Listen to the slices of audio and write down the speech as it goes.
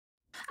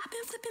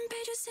been flipping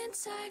pages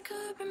since I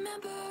could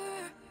remember.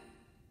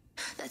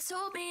 That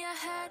told me I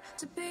had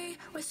to be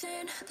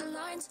within the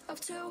lines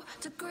of 2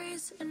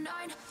 degrees and 9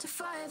 to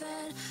 5.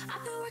 And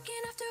I've been working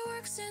after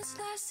work since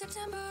last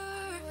September.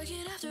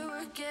 Working after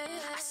work, yeah.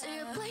 I stay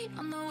up late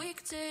on the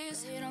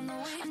weekdays.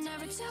 I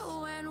never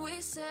tell when we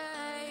say.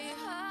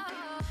 I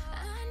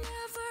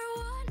never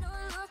wanna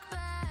look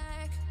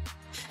back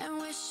and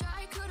wish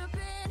I could have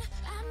been.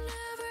 I've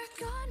never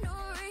got no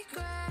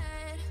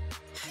regret.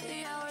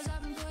 The hours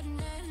I've been putting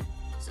in.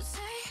 So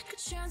take a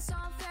chance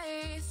on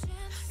faith.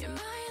 Your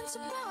mind's a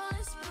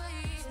boundless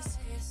place.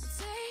 So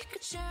take a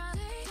chance,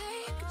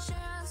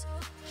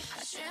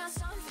 a chance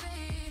on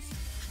faith.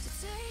 So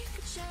take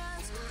a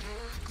chance,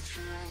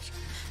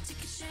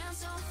 take a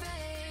chance on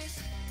faith.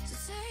 So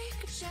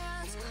take a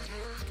chance.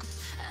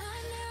 I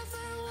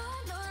never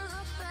wanna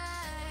look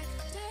back.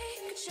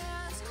 Take a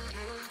chance,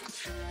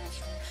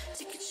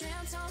 take a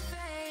chance on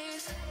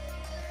faith.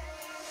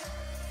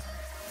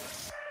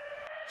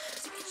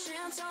 Take a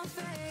chance on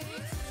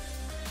faith.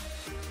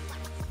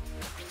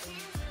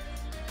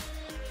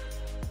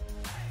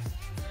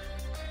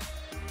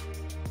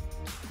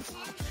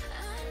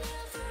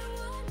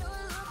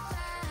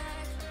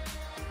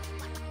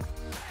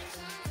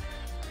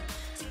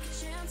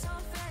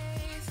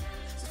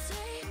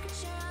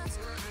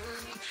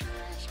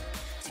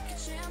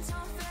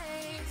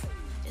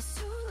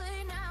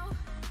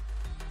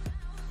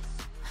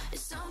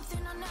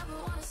 Something I never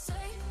wanna say.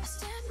 I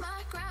stand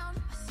my ground.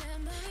 I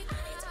need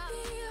to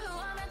be who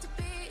I'm meant to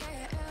be.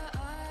 Yeah,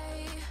 I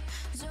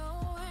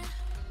don't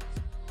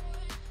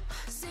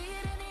see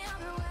it any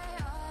other way.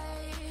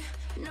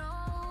 I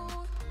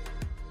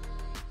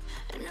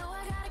know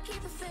I gotta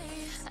keep the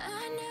faith.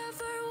 I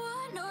never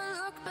wanna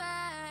look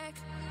back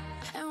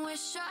and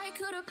wish I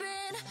could have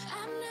been.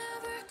 I've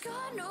never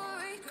got no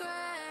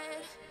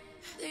regret.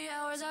 The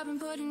hours I've been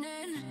putting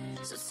in.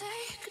 So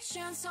take a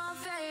chance on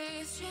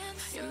faith.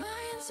 Your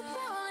mind's a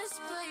boundless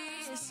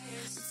place.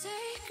 So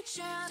take a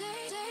chance,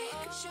 take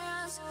a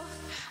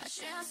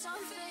chance on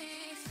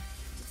faith.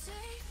 So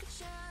take a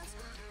chance.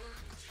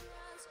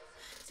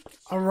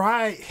 All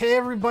right, hey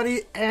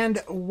everybody,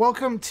 and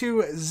welcome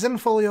to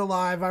Zenfolio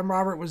Live. I'm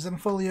Robert with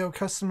Zenfolio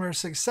Customer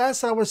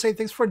Success. I want to say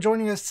thanks for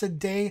joining us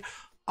today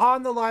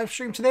on the live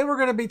stream. Today we're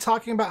going to be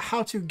talking about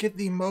how to get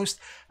the most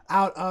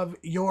out of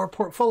your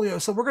portfolio.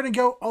 So we're going to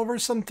go over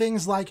some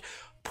things like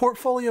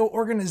portfolio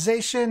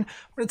organization.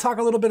 We're going to talk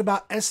a little bit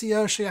about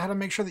SEO, show you how to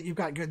make sure that you've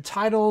got good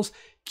titles,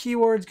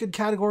 keywords, good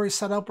categories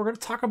set up. We're going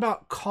to talk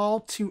about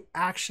call to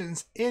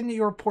actions in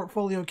your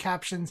portfolio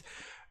captions,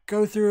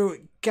 go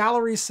through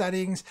gallery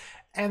settings,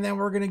 and then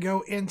we're going to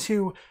go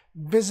into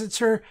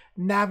visitor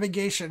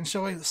navigation,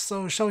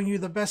 showing you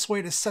the best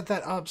way to set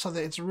that up so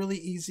that it's really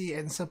easy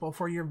and simple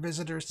for your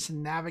visitors to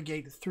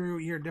navigate through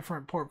your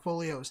different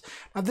portfolios.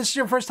 Now, if this is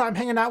your first time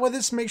hanging out with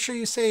us, make sure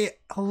you say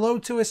hello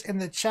to us in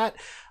the chat.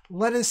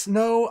 Let us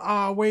know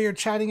where you're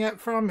chatting at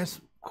from. Of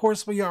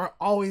course, we are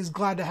always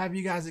glad to have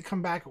you guys that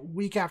come back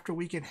week after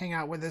week and hang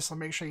out with us. So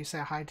make sure you say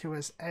hi to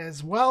us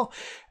as well.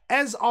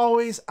 As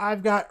always,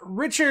 I've got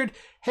Richard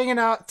hanging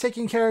out,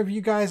 taking care of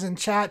you guys in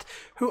chat,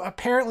 who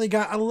apparently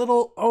got a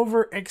little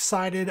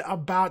overexcited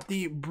about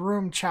the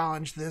broom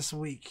challenge this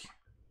week.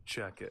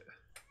 Check it.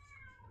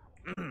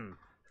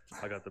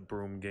 I got the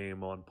broom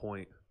game on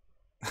point.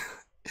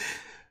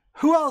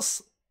 Who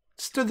else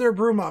stood their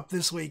broom up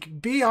this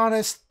week? Be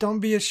honest, don't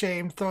be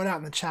ashamed, throw it out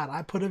in the chat.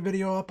 I put a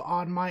video up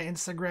on my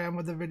Instagram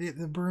with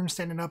the broom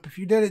standing up. If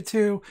you did it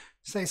too,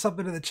 say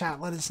something in the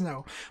chat, let us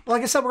know. But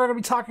like I said, we're going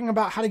to be talking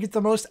about how to get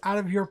the most out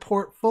of your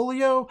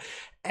portfolio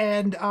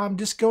and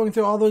just going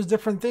through all those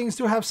different things.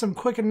 Do have some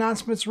quick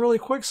announcements really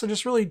quick. So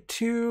just really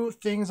two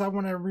things I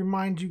want to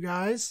remind you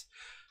guys.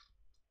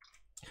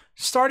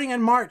 Starting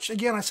in March,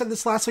 again, I said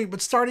this last week,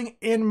 but starting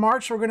in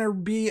March, we're going to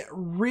be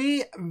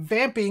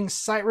revamping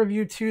Site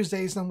Review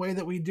Tuesdays in the way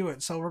that we do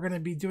it. So we're going to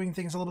be doing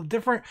things a little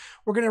different.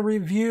 We're going to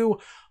review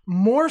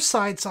more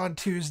sites on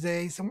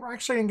Tuesdays, and we're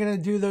actually going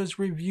to do those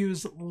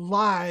reviews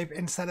live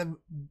instead of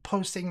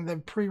posting the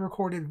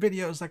pre-recorded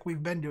videos like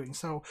we've been doing.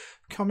 So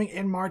coming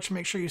in March,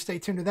 make sure you stay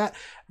tuned to that.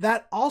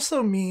 That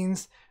also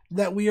means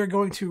that we are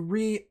going to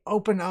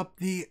reopen up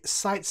the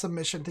site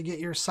submission to get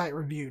your site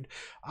reviewed.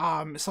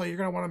 So you're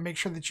going to want to make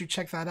sure that you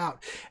check that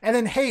out. And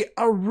then, hey,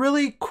 a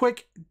really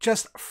quick,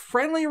 just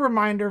friendly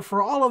reminder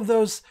for all of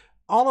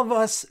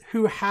us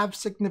who have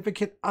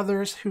significant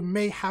others who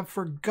may have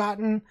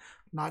forgotten,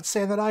 not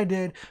saying that I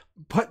did,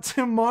 but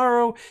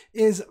tomorrow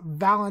is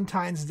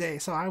Valentine's Day.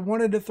 So I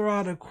wanted to throw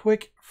out a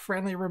quick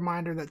friendly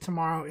reminder that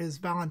tomorrow is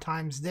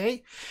Valentine's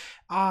Day.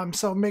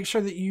 So make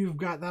sure that you've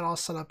got that all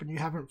set up and you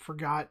haven't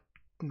forgot.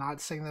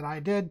 Not saying that I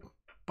did,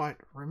 but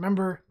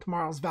remember,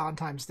 tomorrow's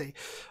Valentine's Day.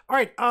 All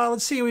right,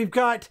 let's see. We've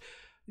got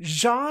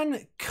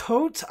Jean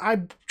Cote.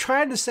 I'm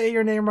trying to say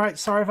your name right.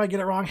 Sorry if I get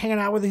it wrong. Hanging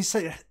out with.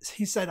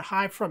 He said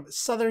hi from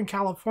Southern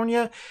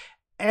California,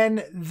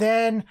 and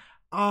then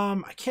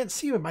I can't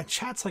see you. My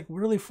chat's like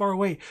really far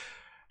away.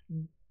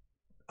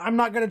 I'm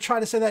not going to try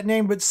to say that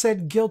name, but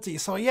said guilty.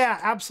 So yeah,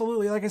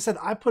 absolutely. Like I said,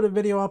 I put a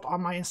video up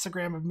on my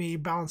Instagram of me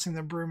balancing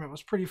the broom. It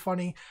was pretty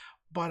funny.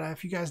 But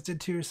if you guys did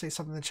too, say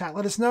something in the chat.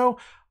 Let us know.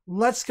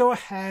 Let's go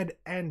ahead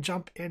and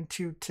jump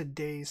into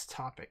today's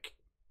topic.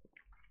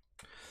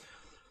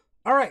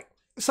 All right.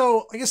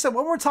 So like I said,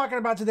 what we're talking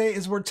about today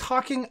is we're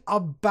talking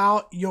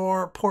about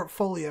your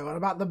portfolio and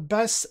about the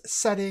best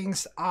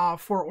settings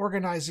for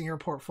organizing your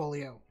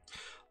portfolio.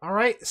 All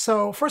right,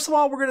 so first of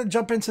all, we're going to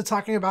jump into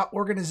talking about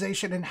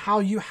organization and how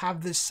you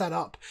have this set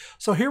up.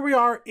 So here we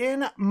are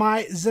in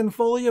my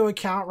Zenfolio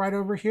account right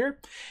over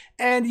here.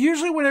 And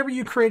usually whenever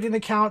you create an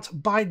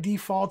account, by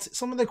default,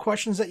 some of the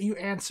questions that you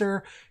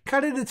answer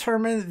kind of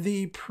determine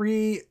the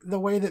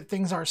way that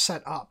things are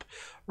set up,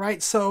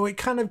 right? So it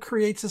kind of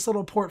creates this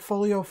little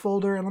portfolio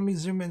folder, and let me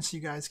zoom in so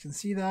you guys can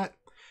see that.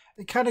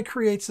 It kind of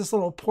creates this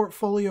little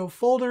portfolio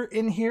folder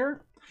in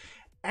here.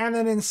 And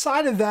then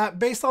inside of that,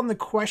 based on the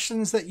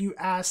questions that you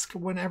ask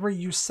whenever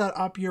you set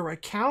up your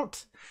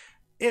account,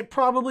 it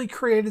probably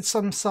created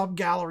some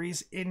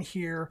sub-galleries in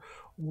here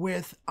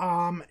with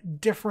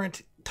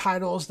different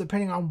titles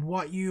depending on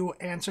what you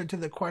answered to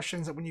the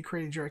questions that when you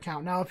created your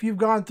account. Now, if you've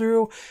gone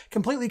through,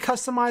 completely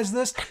customized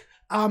this,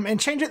 and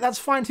change it, that's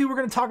fine too. We're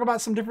going to talk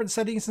about some different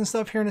settings and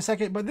stuff here in a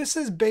second, but this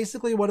is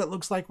basically what it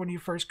looks like when you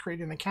first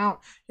create an account.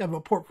 You have a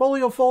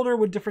portfolio folder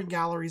with different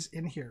galleries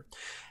in here.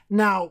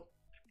 Now,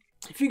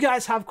 if you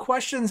guys have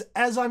questions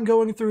as I'm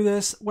going through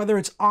this, whether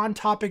it's on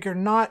topic or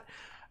not,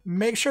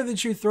 make sure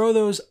that you throw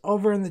those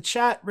over in the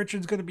chat.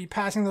 Richard's going to be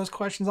passing those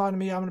questions on to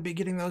me. I'm going to be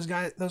getting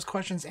those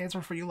questions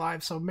answered for you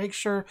live. So make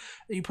sure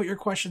that you put your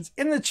questions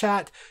in the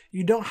chat.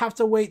 You don't have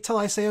to wait till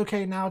I say,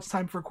 okay, now it's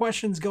time for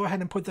questions. Go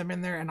ahead and put them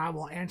in there and I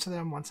will answer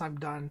them once I'm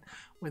done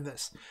with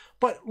this.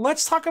 But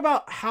let's talk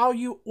about how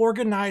you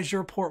organize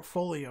your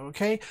portfolio,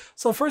 okay?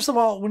 So first of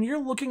all, when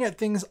you're looking at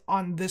things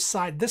on this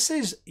side, this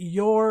is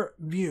your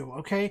view,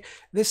 okay?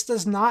 This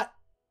does not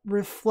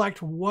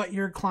reflect what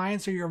your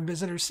clients or your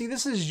visitors see.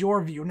 This is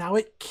your view. Now,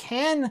 it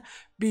can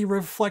be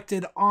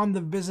reflected on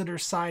the visitor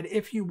side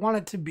if you want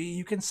it to be.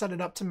 You can set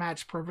it up to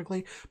match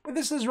perfectly, but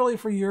this is really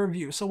for your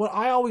view. So what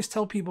I always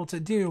tell people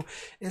to do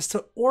is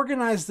to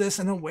organize this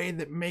in a way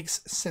that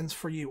makes sense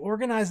for you.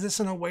 Organize this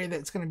in a way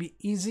that's going to be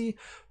easy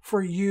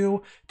for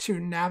you to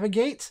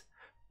navigate.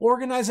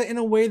 Organize it in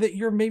a way that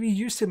you're maybe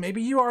used to.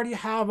 Maybe you already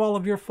have all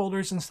of your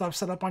folders and stuff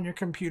set up on your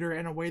computer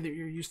in a way that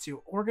you're used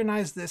to.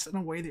 Organize this in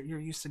a way that you're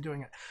used to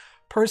doing it.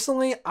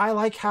 Personally, I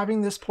like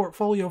having this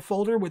portfolio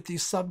folder with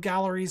these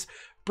sub-galleries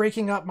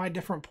breaking up my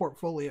different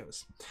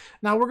portfolios.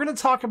 Now we're going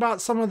to talk about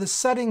some of the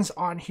settings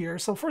on here.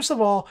 So first of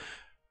all,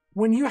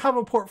 when you have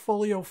a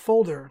portfolio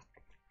folder,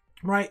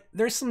 right,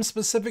 there's some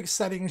specific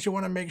settings you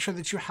want to make sure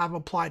that you have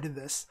applied to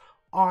this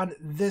on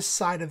this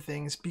side of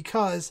things,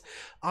 because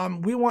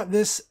we want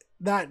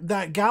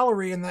that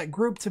gallery and that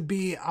group to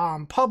be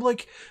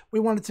public. We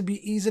want it to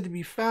be easy to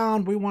be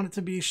found. We want it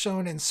to be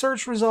shown in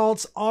search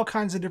results, all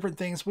kinds of different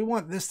things. We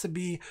want this to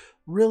be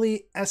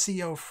really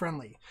SEO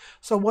friendly.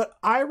 So what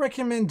I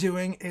recommend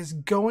doing is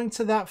going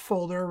to that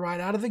folder right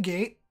out of the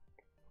gate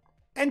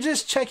and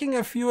just checking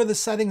a few of the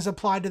settings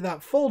applied to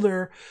that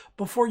folder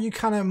before you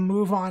kind of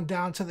move on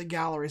down to the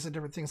galleries and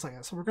different things like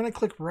that. So we're going to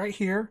click right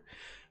here.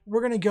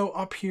 We're going to go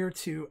up here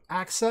to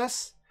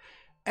access.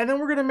 And then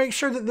we're going to make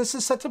sure that this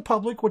is set to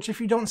public, which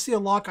if you don't see a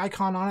lock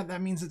icon on it,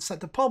 that means it's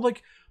set to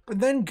public. But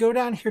then go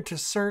down here to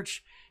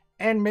search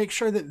and make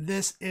sure that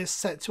this is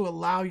set to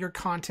allow your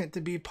content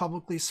to be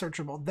publicly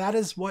searchable. That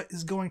is what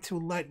is going to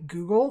let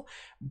Google,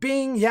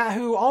 Bing,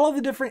 Yahoo, all of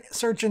the different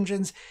search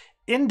engines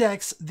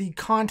index the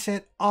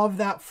content of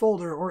that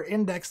folder, or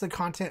index the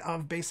content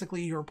of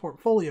basically your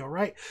portfolio,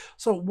 right?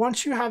 So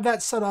once you have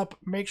that set up,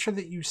 make sure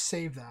that you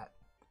save that.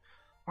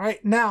 All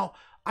right, now,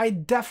 I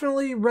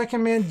definitely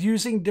recommend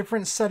using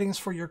different settings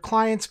for your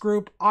clients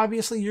group.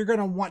 Obviously, you're going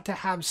to want to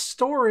have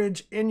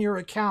storage in your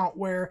account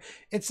where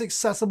it's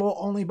accessible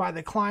only by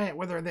the client,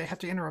 whether they have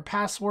to enter a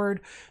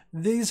password.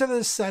 These are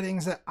the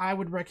settings that I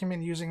would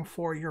recommend using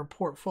for your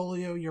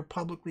portfolio, your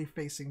publicly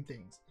facing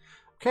things.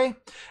 Okay,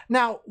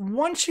 now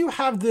once you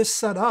have this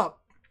set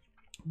up,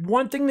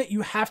 one thing that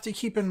you have to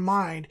keep in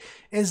mind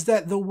is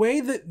that the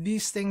way that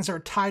these things are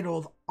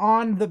titled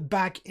on the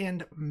back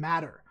end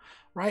matter,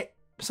 right?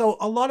 So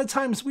a lot of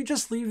times we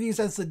just leave these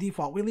as the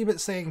default. We leave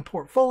it saying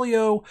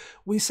portfolio.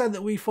 We said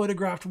that we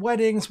photographed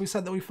weddings. We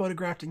said that we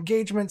photographed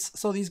engagements.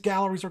 So these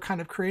galleries are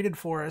kind of created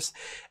for us.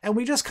 And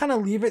we just kind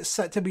of leave it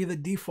set to be the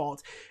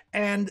default.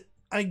 And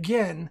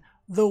again,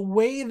 the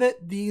way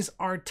that these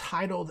are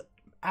titled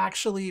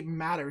actually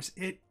matters.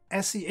 It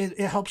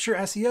helps your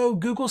SEO.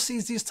 Google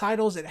sees these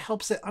titles. It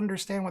helps it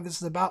understand what this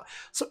is about.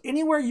 So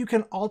anywhere you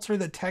can alter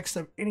the text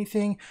of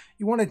anything,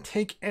 you want to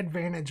take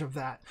advantage of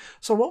that.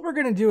 So what we're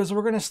going to do is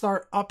we're going to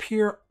start up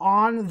here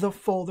on the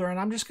folder, and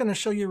I'm just going to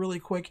show you really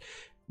quick.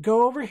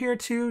 Go over here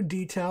to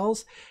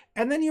details,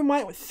 and then you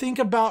might think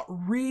about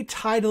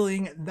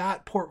retitling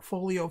that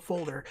portfolio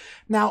folder.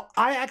 Now,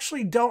 I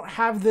actually don't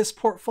have this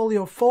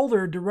portfolio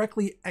folder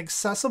directly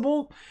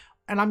accessible,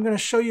 and I'm going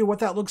to show you what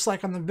that looks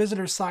like on the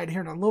visitor side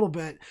here in a little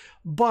bit.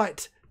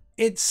 But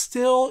it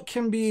still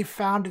can be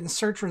found in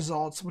search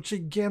results, which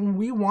again,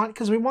 we want,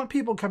 because we want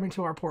people coming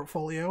to our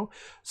portfolio.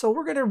 So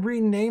we're going to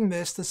rename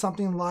this to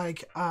something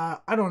like, I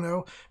don't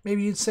know,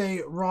 maybe you'd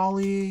say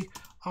Raleigh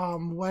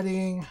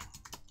wedding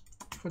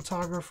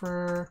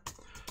photographer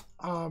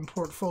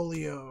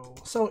portfolio.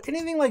 So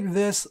anything like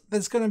this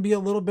that's going to be a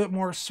little bit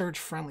more search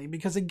friendly,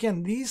 because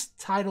again, these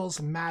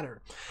titles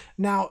matter.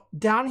 Now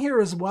down here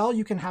as well,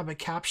 you can have a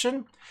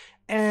caption,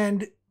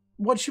 and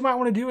what you might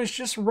want to do is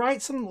just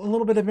write a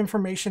little bit of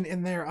information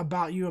in there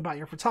about you, about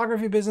your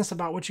photography business,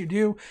 about what you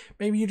do.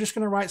 Maybe you're just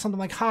going to write something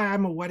like, hi,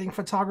 I'm a wedding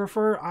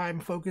photographer. I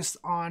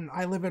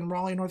live in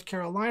Raleigh, North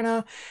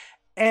Carolina,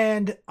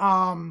 and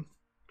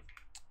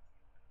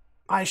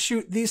I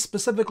shoot these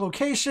specific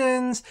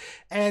locations,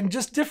 and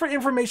just different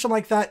information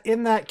like that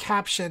in that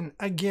caption,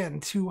 again,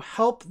 to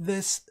help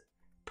this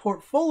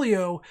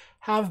portfolio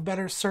have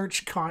better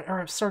search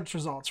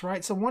results,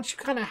 right? So once you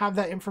kind of have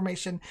that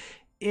information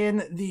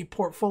in the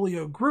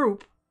portfolio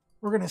group,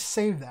 we're going to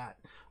save that.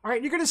 All right,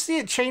 you're going to see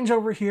it change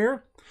over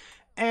here.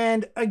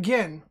 And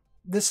again,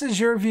 this is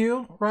your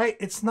view, right?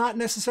 It's not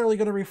necessarily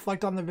going to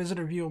reflect on the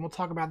visitor view, and we'll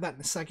talk about that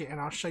in a second,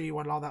 and I'll show you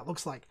what all that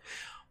looks like.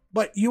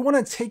 But you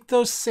want to take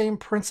those same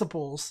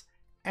principles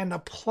and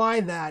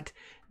apply that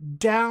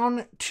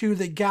down to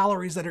the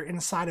galleries that are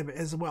inside of it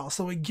as well.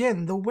 So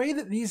again, the way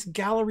that these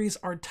galleries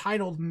are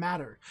titled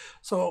matter.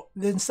 So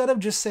instead of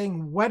just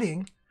saying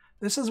wedding,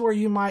 this is where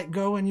you might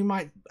go and you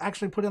might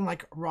actually put in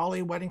like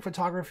Raleigh wedding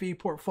photography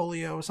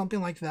portfolio, something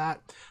like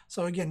that.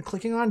 So again,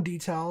 clicking on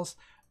details,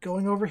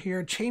 going over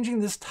here, changing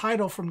this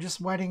title from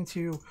just wedding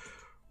to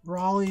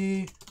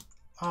Raleigh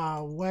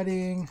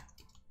wedding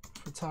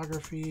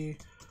photography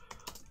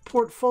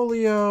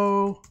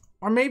portfolio.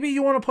 Or maybe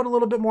you want to put a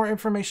little bit more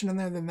information in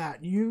there than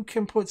that. You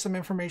can put some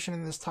information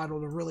in this title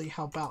to really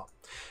help out.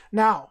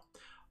 Now,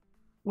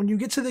 when you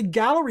get to the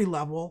gallery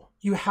level,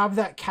 you have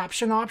that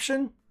caption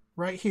option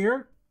right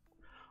here.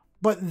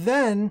 But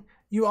then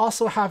you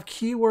also have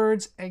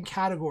keywords and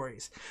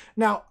categories.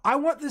 Now, I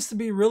want this to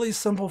be really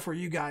simple for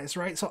you guys,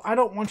 right? So I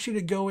don't want you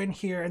to go in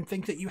here and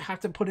think that you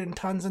have to put in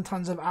tons and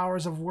tons of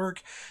hours of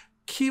work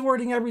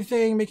keywording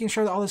everything, making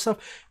sure that all this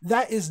stuff,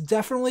 that is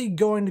definitely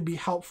going to be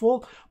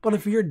helpful. But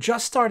if you're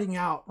just starting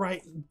out,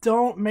 right,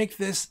 don't make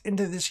this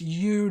into this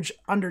huge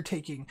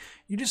undertaking.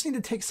 You just need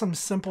to take some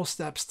simple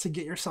steps to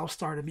get yourself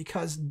started,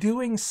 because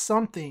doing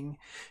something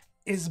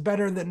is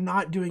better than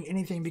not doing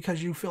anything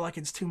because you feel like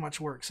it's too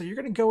much work. So you're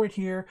going to go in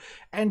here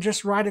and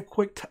just write a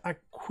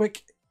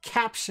quick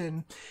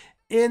caption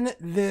in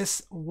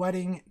this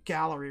wedding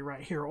gallery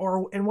right here,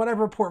 or in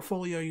whatever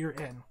portfolio you're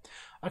in.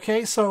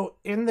 Okay, so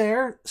in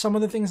there, some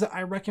of the things that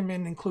I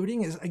recommend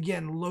including is,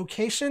 again,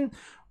 location.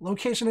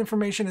 Location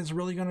information is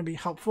really going to be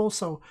helpful.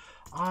 So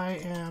I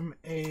am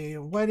a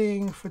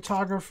wedding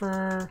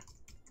photographer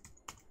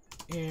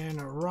in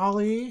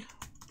Raleigh.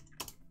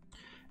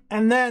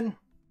 And then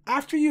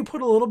after you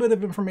put a little bit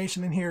of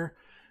information in here,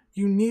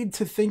 you need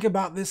to think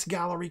about this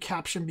gallery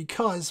caption,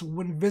 because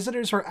when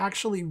visitors are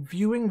actually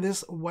viewing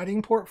this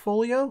wedding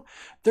portfolio,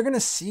 they're going to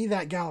see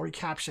that gallery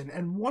caption.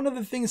 And one of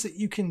the things that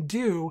you can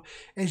do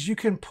is you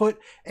can put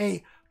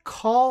a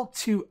call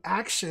to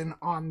action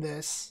on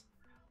this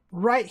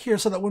right here,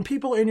 so that when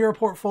people in your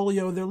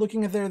portfolio, they're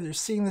looking at there, they're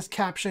seeing this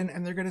caption,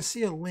 and they're going to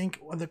see a link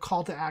with the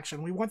call to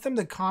action. We want them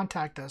to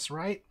contact us,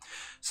 right?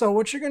 So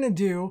what you're going to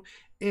do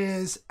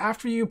is,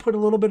 after you put a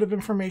little bit of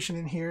information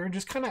in here,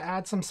 just kind of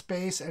add some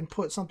space and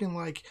put something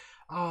like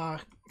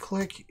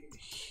click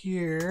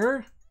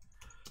here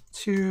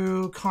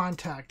to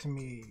contact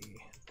me,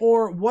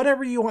 or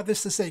whatever you want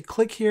this to say.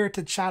 Click here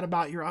to chat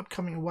about your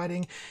upcoming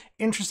wedding.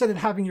 Interested in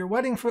having your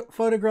wedding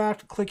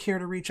photographed? Click here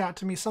to reach out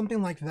to me,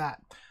 something like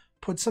that.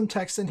 Put some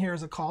text in here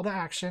as a call to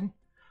action,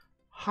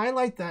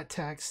 highlight that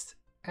text,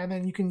 and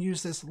then you can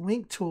use this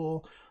link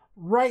tool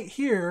right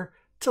here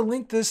to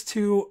link this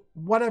to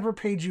whatever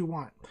page you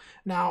want.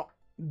 Now,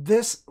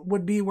 this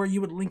would be where you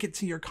would link it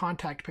to your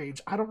contact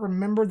page. I don't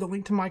remember the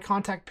link to my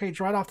contact page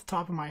right off the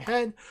top of my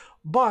head,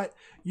 but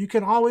you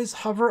can always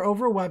hover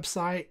over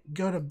website,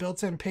 go to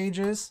built-in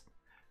pages.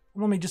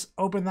 Let me just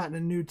open that in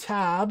a new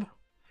tab,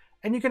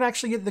 and you can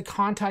actually get the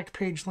contact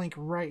page link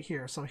right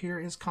here. So here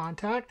is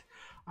contact.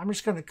 I'm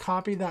just going to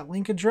copy that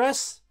link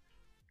address,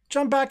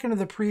 jump back into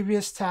the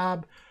previous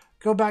tab,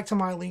 go back to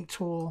my link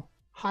tool,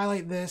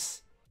 highlight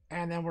this,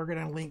 and then we're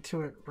going to link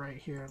to it right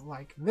here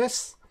like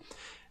this.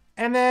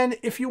 And then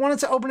if you wanted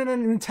to open it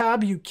in a new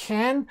tab, you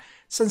can.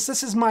 Since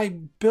this is my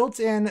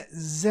built-in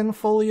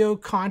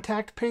Zenfolio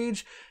contact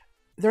page,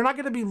 they're not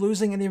going to be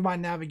losing any of my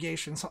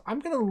navigation. So I'm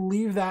going to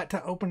leave that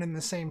to open in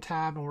the same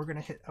tab, and we're going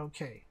to hit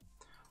OK.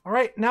 All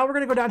right, now we're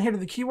going to go down here to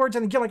the keywords.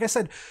 And again, like I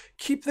said,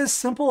 keep this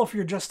simple if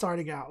you're just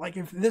starting out. Like,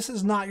 if this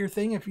is not your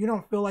thing, if you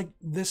don't feel like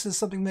this is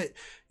something that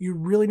you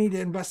really need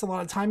to invest a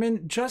lot of time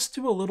in, just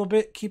do a little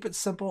bit, keep it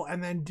simple,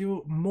 and then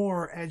do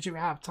more as you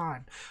have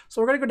time. So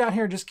we're going to go down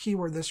here and just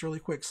keyword this really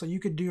quick. So you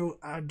could do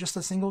just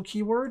a single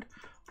keyword,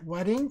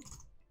 wedding,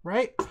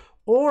 right?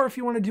 Or if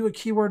you want to do a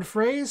keyword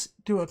phrase,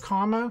 do a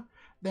comma,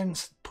 then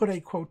put a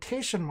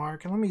quotation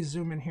mark. And let me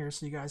zoom in here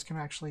so you guys can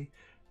actually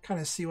kind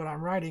of see what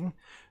I'm writing.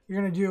 You're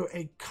going to do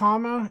a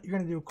comma, you're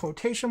going to do a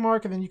quotation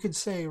mark, and then you could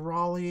say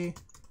Raleigh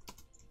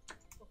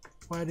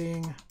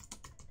wedding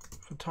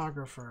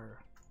photographer.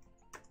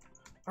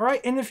 All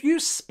right, and if you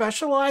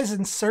specialize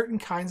in certain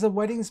kinds of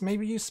weddings,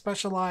 maybe you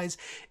specialize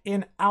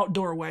in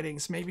outdoor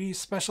weddings, maybe you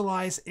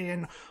specialize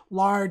in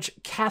large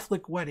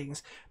Catholic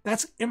weddings,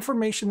 that's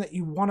information that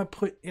you want to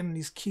put in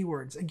these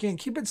keywords. Again,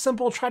 keep it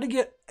simple. Try to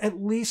get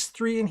at least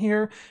 3 in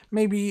here,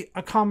 maybe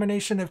a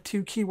combination of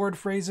 2 keyword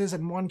phrases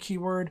and 1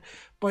 keyword,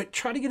 but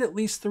try to get at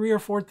least 3 or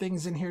 4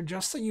 things in here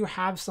just so you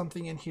have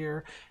something in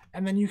here,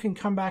 and then you can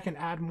come back and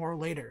add more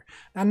later.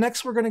 Now,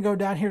 next we're going to go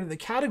down here to the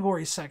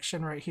category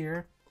section right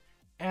here,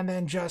 and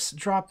then just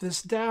drop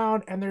this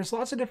down, and there's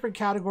lots of different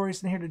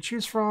categories in here to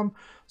choose from,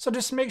 so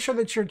just make sure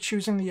that you're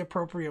choosing the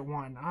appropriate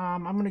one.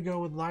 I'm going to go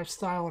with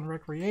lifestyle and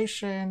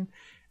recreation,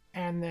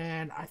 and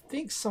then I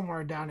think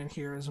somewhere down in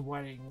here is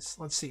weddings.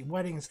 Let's see,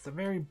 weddings at the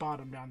very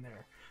bottom down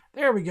there.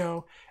 There we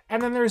go.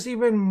 And then there's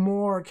even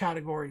more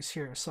categories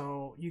here,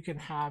 so you can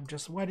have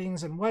just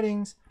weddings and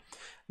weddings.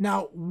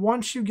 Now,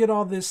 once you get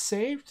all this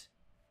saved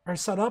or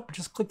set up,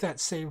 just click that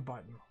save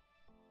button.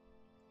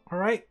 All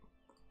right.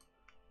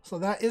 So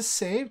that is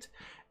saved,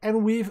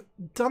 and we've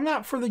done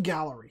that for the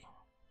gallery.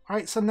 All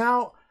right, so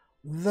now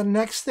the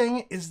next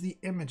thing is the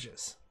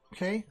images.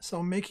 Okay,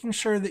 so making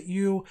sure that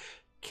you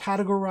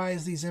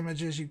categorize these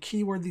images, you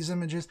keyword these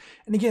images,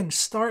 and again,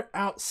 start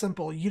out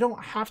simple. You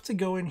don't have to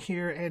go in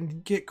here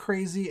and get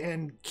crazy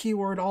and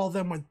keyword all of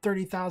them with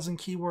 30,000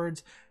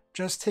 keywords.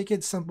 Just take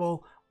it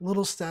simple,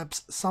 little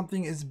steps.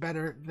 Something is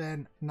better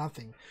than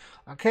nothing.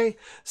 Okay,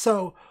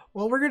 so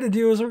what we're going to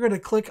do is we're going to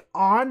click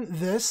on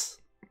this,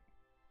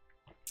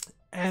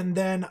 and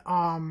then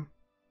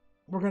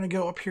we're going to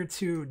go up here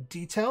to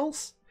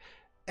details,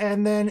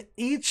 and then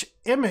each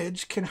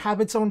image can have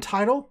its own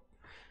title.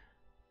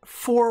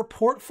 For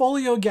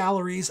portfolio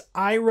galleries,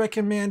 I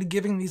recommend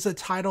giving these a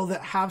title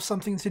that have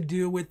something to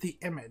do with the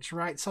image,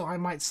 right? So I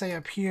might say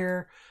up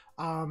here,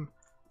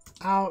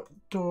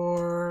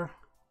 outdoor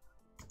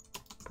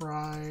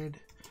bride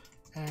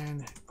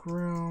and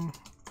groom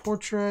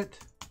portrait,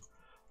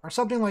 or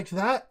something like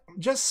that.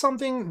 Just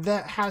something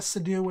that has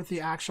to do with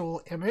the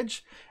actual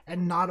image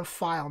and not a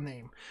file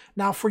name.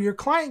 Now, for your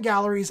client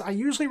galleries, I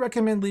usually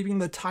recommend leaving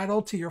the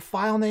title to your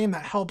file name.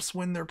 That helps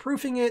when they're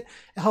proofing it.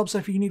 It helps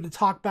if you need to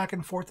talk back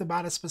and forth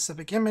about a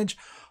specific image.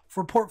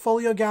 For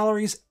portfolio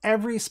galleries,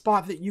 every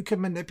spot that you can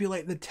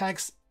manipulate the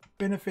text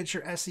benefits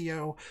your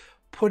SEO.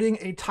 Putting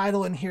a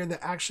title in here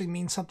that actually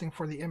means something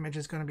for the image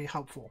is going to be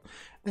helpful.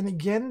 Then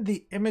again,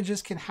 the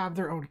images can have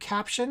their own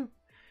caption,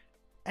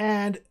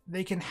 and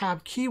they can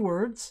have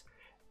keywords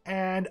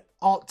and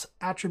alt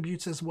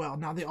attributes as well.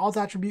 Now, the alt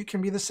attribute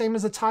can be the same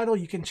as the title.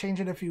 You can change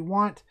it if you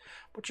want,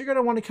 but you're going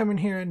to want to come in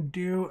here and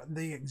do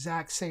the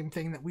exact same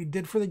thing that we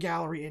did for the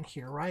gallery in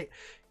here, right?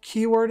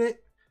 Keyword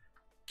it,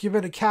 give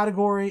it a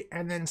category,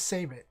 and then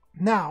save it.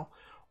 Now,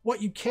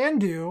 what you can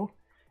do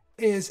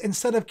is,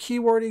 instead of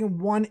keywording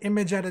one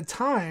image at a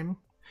time,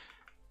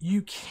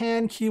 you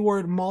can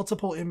keyword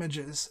multiple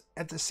images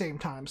at the same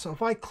time. So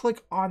if I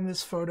click on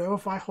this photo,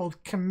 if I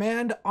hold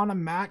Command on a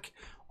Mac,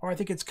 or I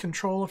think it's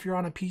Control if you're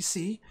on a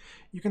PC,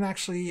 you can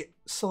actually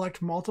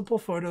select multiple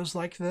photos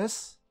like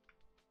this.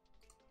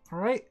 All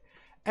right.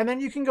 And then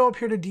you can go up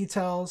here to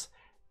details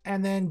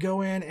and then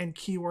go in and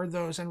keyword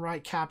those and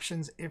write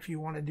captions if you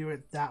want to do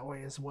it that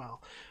way as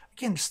well.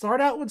 Again,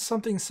 start out with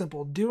something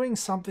simple. Doing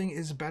something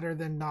is better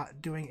than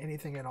not doing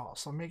anything at all.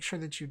 So make sure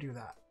that you do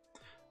that.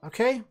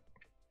 Okay.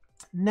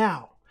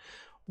 Now,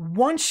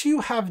 once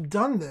you have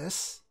done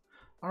this,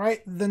 all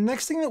right, the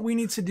next thing that we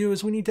need to do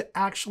is we need to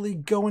actually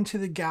go into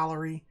the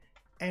gallery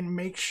and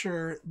make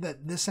sure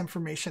that this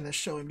information is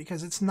showing,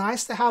 because it's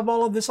nice to have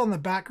all of this on the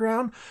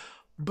background,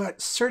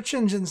 but search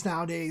engines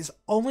nowadays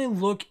only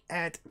look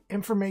at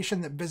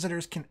information that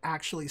visitors can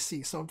actually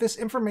see. So if this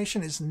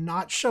information is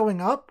not showing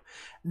up,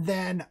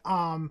 then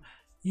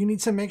you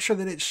need to make sure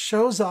that it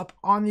shows up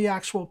on the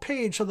actual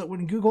page so that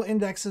when Google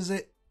indexes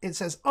it, it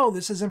says, oh,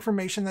 this is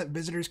information that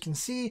visitors can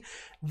see.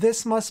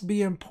 This must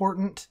be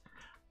important.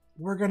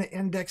 We're going to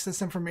index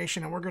this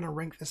information and we're going to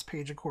rank this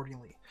page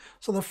accordingly.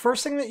 So the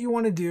first thing that you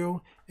want to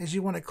do is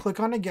you want to click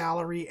on a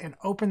gallery and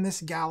open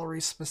this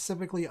gallery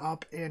specifically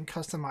up in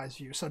Customize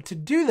View. So to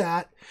do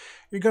that,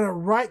 you're going to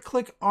right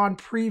click on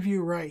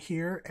Preview right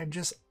here and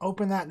just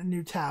open that in a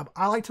new tab.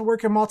 I like to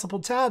work in multiple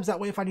tabs.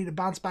 That way, if I need to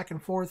bounce back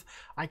and forth,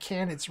 I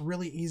can. It's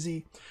really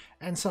easy.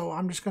 And so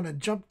I'm just going to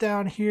jump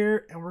down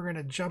here and we're going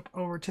to jump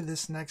over to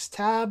this next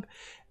tab.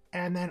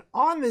 And then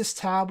on this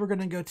tab, we're going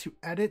to go to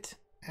Edit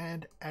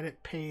and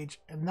Edit Page,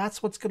 and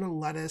that's what's going to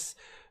let us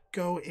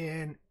go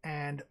in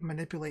and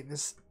manipulate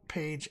this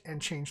page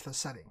and change the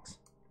settings.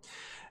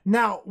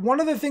 Now, one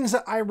of the things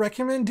that I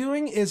recommend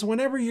doing is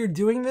whenever you're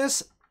doing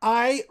this,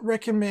 I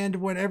recommend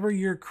whenever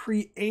you're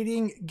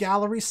creating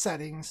gallery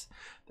settings,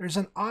 there's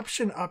an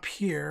option up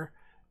here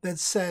that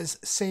says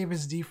Save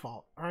as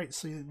Default. All right,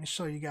 so let me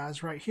show you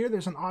guys right here.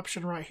 There's an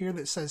option right here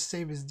that says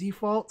Save as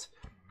Default.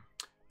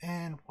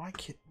 And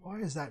why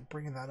is that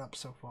bringing that up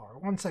so far?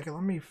 One second,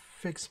 let me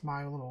fix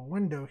my little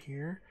window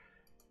here.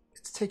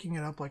 It's taking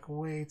it up like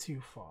way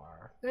too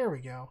far. There we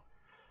go.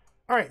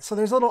 All right, so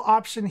there's a little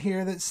option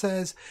here that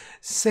says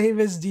save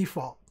as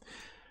default.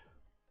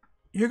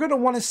 You're going to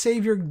want to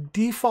save your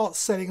default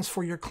settings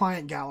for your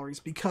client galleries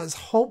because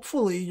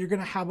hopefully you're going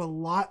to have a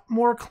lot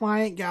more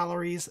client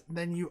galleries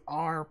than you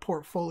are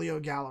portfolio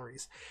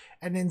galleries.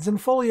 And in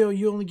Zenfolio,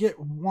 you only get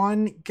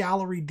one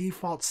gallery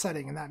default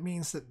setting, and that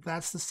means that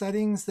that's the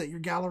settings that your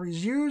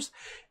galleries use.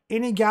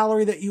 Any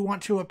gallery that you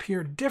want to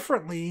appear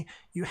differently,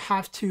 you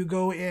have to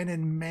go in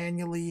and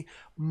manually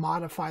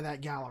modify that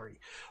gallery.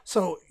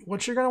 So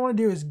what you're going to want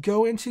to do is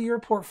go into your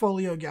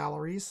portfolio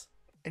galleries,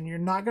 and you're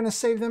not going to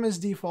save them as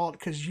default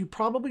because you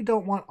probably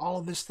don't want all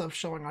of this stuff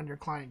showing on your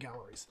client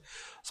galleries.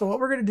 So what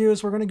we're going to do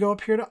is we're going to go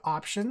up here to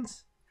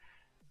options,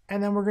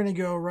 and then we're going to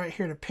go right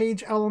here to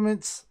page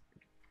elements.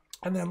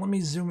 And then let me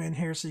zoom in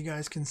here so you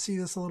guys can see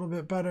this a little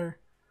bit better.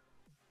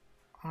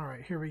 All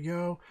right, here we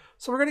go.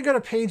 So we're going to go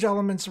to page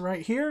elements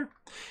right here,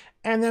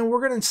 and then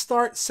we're going to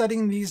start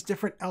setting these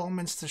different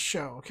elements to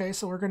show. Okay,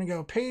 so we're going to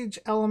go page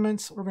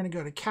elements. We're going to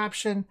go to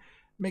caption.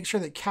 Make sure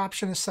that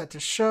caption is set to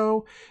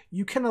show.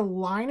 You can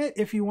align it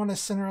if you want to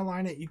center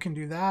align it. You can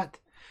do that.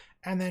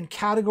 And then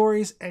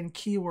categories and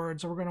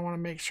keywords. We're going to want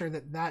to make sure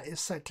that that is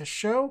set to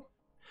show.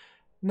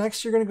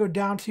 Next, you're going to go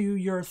down to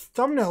your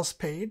thumbnails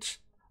page.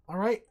 All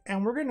right,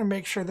 and we're going to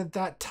make sure that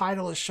that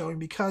title is showing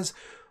because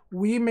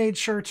we made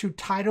sure to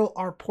title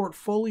our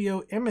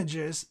portfolio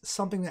images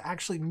something that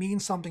actually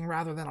means something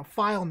rather than a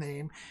file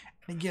name.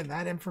 And again,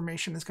 that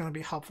information is going to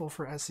be helpful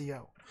for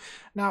SEO.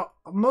 Now,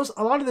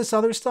 a lot of this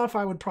other stuff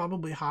I would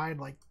probably hide,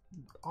 like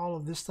all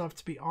of this stuff,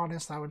 to be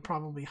honest, I would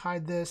probably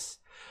hide this.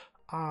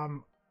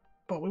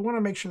 But we want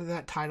to make sure that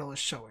that title is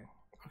showing.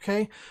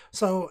 Okay,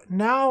 so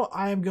now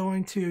I'm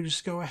going to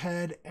just go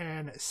ahead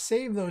and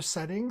save those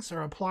settings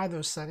or apply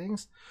those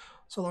settings.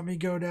 So let me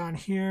go down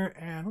here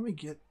and let me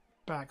get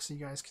back so you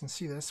guys can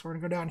see this. We're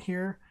gonna go down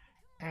here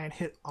and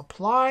hit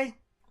apply.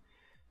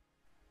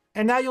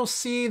 And now you'll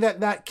see that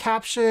that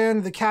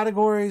caption, the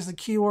categories, the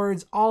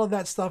keywords, all of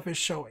that stuff is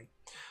showing.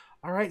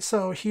 All right,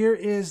 so here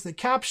is the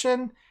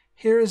caption.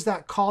 Here is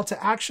that call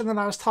to action that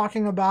I was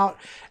talking about.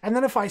 And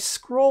then if I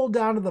scroll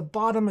down to the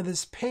bottom of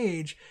this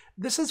page,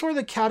 this is where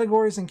the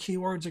categories and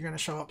keywords are going to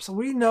show up. So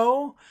we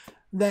know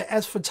that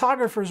as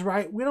photographers,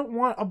 right, we don't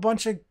want a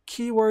bunch of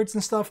keywords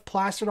and stuff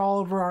plastered all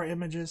over our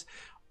images.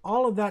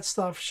 All of that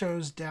stuff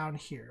shows down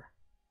here.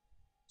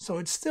 So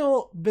it's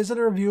still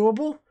visitor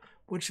viewable,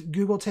 which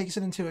Google takes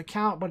it into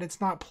account, but it's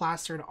not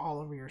plastered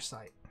all over your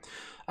site.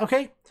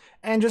 Okay,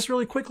 and just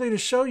really quickly to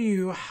show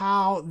you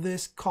how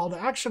this call to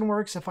action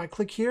works, if I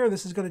click here,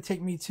 this is going to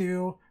take me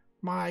to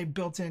my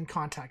built-in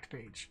contact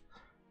page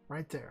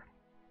right there.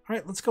 All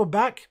right, let's go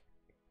back.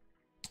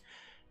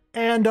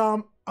 And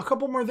a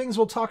couple more things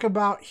we'll talk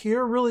about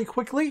here really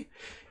quickly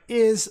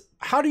is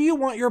how do you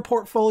want your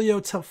portfolio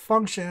to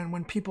function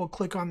when people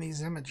click on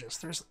these images?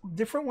 There's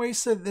different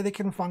ways that it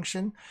can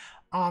function.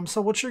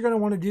 So what you're going to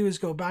want to do is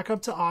go back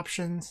up to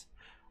options.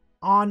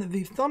 On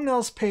the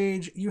thumbnails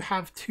page, you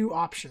have two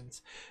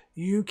options.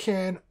 You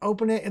can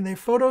open it in the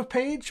photo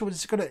page, which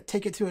is going to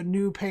take it to a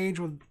new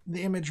page with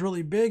the image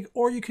really big,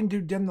 or you can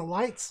do dim the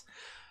lights.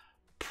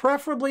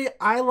 Preferably,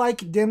 I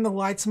like dim the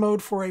lights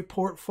mode for a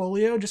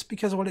portfolio just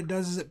because what it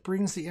does is it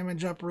brings the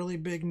image up really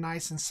big,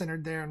 nice and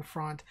centered there in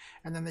front,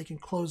 and then they can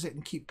close it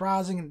and keep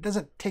browsing, and it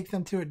doesn't take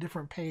them to a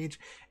different page.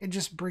 It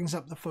just brings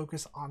up the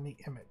focus on the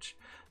image.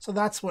 So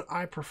that's what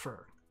I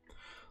prefer.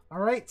 All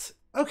right.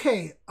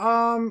 Okay,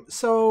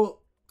 so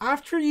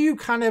after you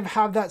kind of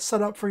have that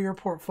set up for your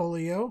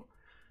portfolio,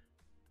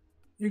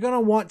 you're going to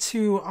want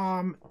to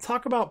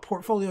talk about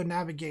portfolio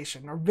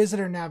navigation or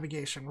visitor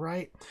navigation,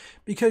 right?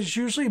 Because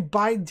usually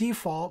by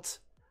default,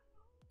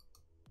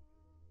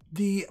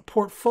 the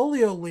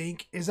portfolio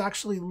link is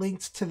actually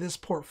linked to this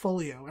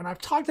portfolio. And I've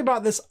talked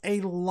about this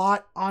a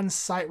lot on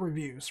site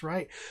reviews,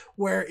 right?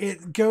 Where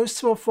it goes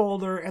to a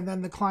folder and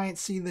then the client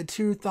see the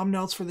two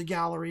thumbnails for the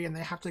gallery and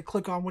they have to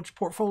click on which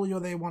portfolio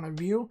they want to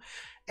view.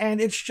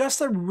 And it's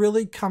just a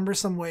really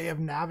cumbersome way of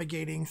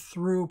navigating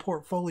through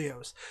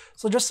portfolios.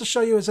 So just to show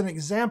you as an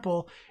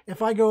example,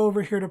 if I go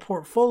over here to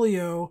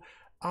portfolio,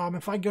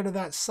 if I go to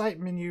that site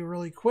menu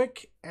really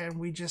quick and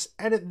we just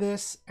edit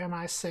this and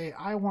I say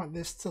I want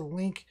this to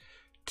link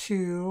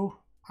to,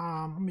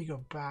 let me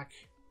go back,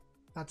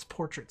 that's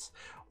portraits.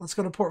 Let's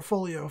go to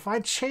portfolio. If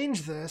I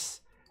change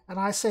this and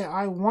I say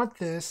I want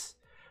this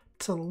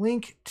to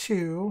link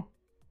to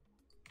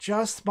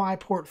just my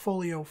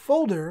portfolio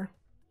folder,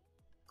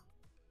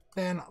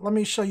 then let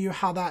me show you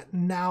how that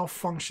now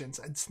functions.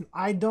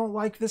 I don't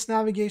like this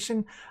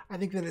navigation. I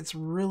think that it's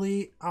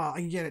really,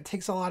 again, it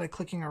takes a lot of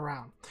clicking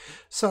around.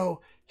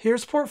 So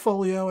here's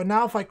portfolio. And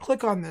now if I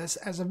click on this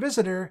as a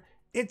visitor,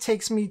 it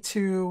takes me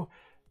to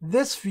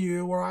this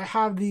view where I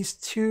have these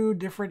two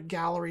different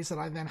galleries that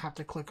I then have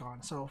to click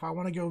on. So if I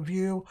want to go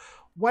view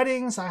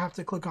weddings, I have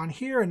to click on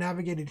here and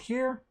navigate it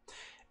here.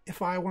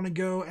 If I want to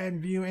go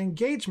and view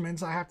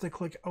engagements, I have to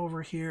click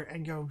over here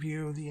and go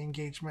view the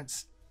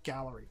engagements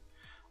gallery.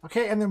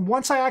 Okay, and then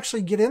once I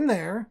actually get in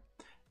there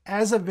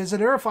as a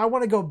visitor, if I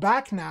want to go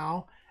back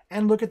now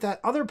and look at that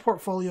other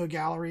portfolio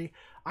gallery,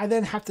 I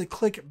then have to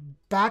click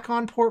back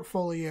on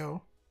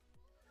portfolio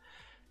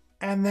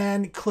and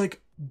then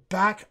click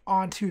back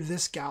onto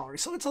this gallery.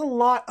 So it's a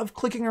lot of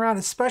clicking around,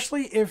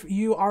 especially if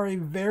you are a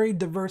very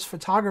diverse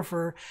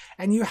photographer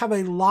and you have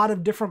a lot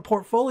of different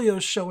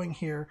portfolios showing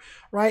here,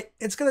 right?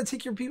 It's going to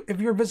take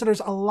your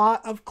visitors a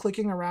lot of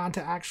clicking around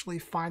to actually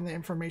find the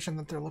information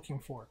that they're looking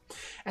for.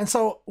 And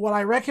so what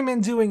I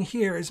recommend doing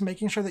here is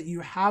making sure that you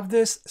have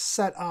this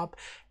set up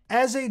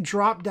as a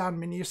drop-down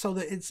menu so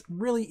that it's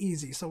really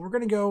easy. So we're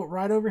going to go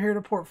right over here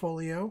to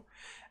portfolio,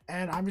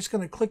 and I'm just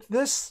going to click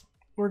this.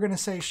 We're going to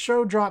say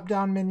show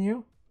drop-down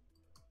menu.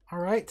 All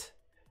right.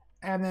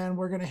 And then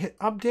we're going to hit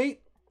update.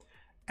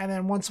 And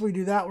then once we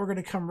do that, we're going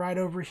to come right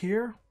over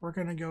here. We're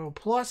going to go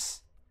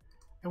plus,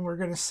 and we're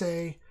going to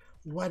say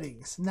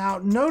weddings. Now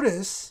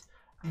notice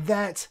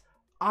that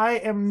I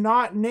am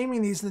not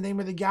naming these the name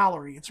of the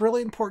gallery. It's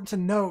really important to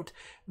note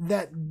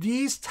that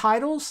these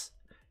titles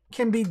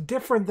can be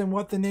different than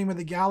what the name of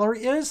the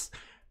gallery is.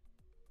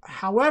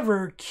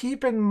 However,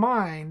 keep in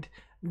mind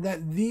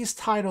that these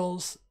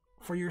titles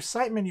for your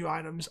site menu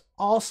items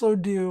also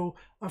do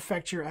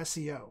affect your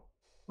SEO,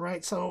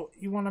 right? So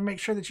you want to make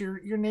sure that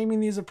you're naming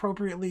these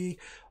appropriately,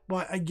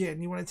 but again,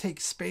 you want to take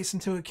space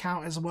into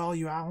account as well.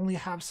 You only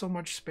have so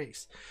much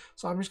space.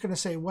 So I'm just going to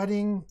say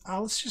wedding,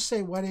 let's just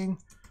say wedding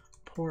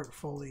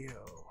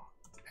portfolio,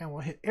 and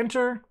we'll hit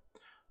enter.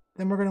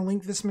 Then we're going to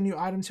link this menu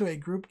item to a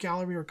group,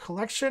 gallery, or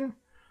collection.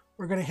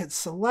 We're going to hit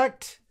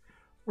select.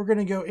 We're going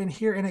to go in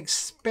here and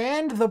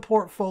expand the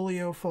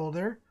portfolio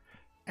folder,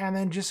 and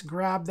then just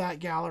grab that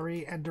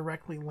gallery and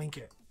directly link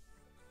it.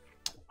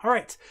 All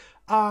right.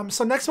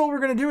 So next what we're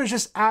going to do is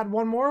just add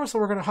one more. So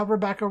we're going to hover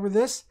back over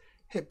this,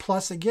 hit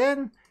plus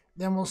again.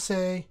 Then we'll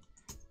say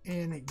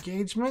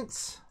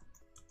engagements.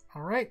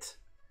 All right.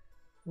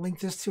 Link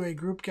this to a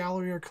group,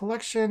 gallery, or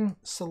collection.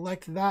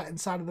 Select that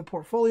inside of the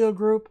portfolio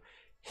group.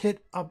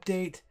 Hit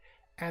update.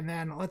 And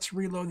then let's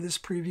reload this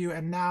preview.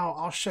 And now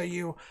I'll show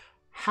you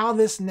how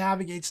this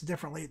navigates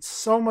differently. It's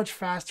so much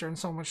faster and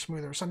so much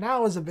smoother. So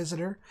now as a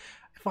visitor,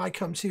 if I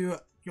come to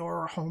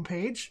your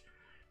homepage,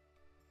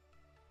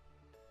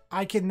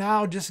 I can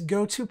now just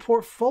go to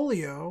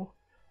portfolio,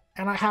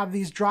 and I have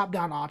these drop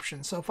down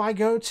options. So if I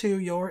go to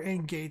your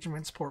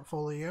engagements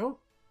portfolio,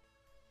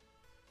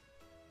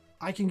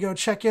 I can go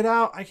check it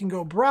out. I can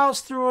go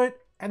browse through it.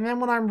 And then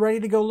when I'm ready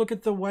to go look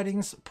at the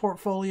weddings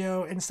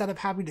portfolio, instead of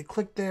having to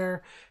click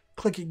there,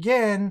 click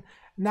again,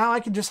 now I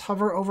can just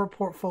hover over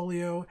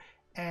portfolio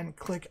and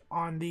click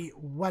on the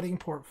wedding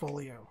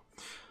portfolio.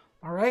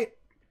 All right.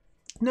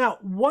 Now,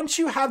 once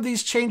you have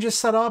these changes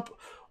set up,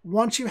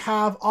 once you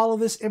have all of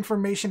this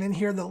information in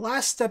here, the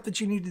last step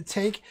that you need to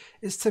take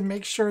is to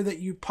make sure that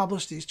you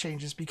publish these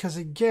changes, because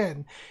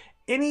again,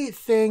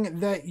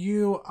 anything that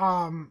you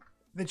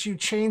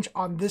change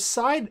on this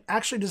side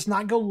actually does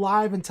not go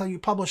live until you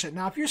publish it.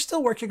 Now, if you're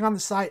still working on the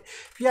site,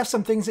 if you have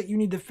some things that you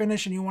need to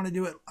finish and you want to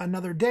do it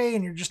another day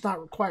and you're just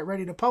not quite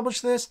ready to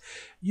publish this,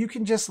 you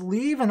can just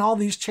leave, and all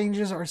these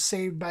changes are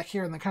saved back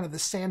here in the kind of the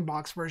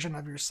sandbox version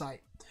of your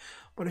site.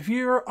 But if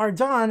you are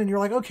done and you're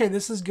like, okay,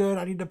 this is good,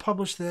 I need to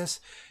publish this,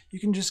 you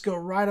can just go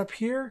right up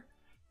here,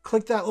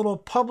 click that little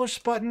publish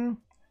button,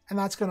 and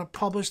that's going to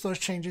publish those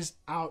changes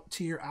out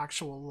to your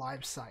actual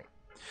live site.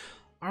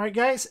 All right,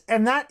 guys,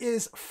 and that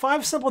is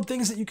 5 simple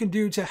things that you can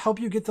do to help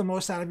you get the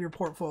most out of your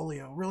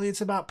portfolio. Really, it's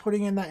about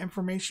putting in that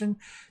information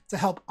to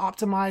help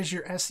optimize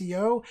your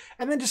SEO,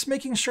 and then just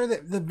making sure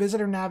that the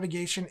visitor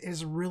navigation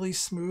is really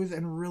smooth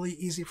and really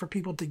easy for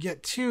people to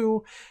get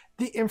to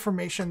the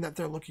information that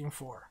they're looking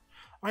for.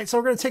 All right, so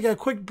we're going to take a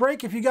quick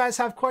break. If you guys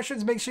have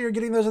questions, make sure you're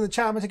getting those in the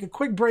chat. I'm going to take a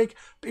quick break,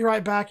 be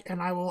right back,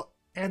 and I will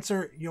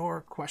answer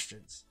your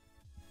questions.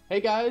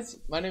 Hey guys,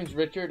 my name's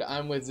Richard.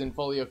 I'm with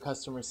Zenfolio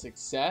Customer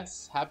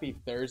Success. Happy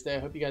Thursday. I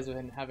hope you guys have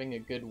been having a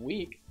good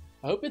week.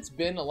 I hope it's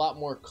been a lot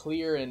more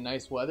clear and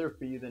nice weather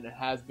for you than it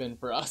has been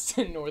for us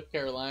in North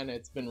Carolina.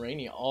 It's been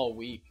rainy all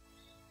week.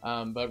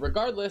 But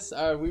regardless,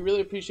 we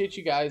really appreciate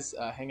you guys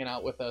hanging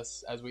out with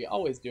us, as we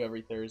always do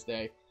every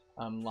Thursday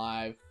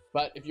live.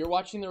 But if you're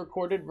watching the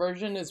recorded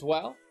version as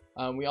well,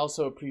 we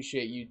also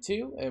appreciate you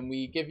too, and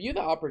we give you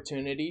the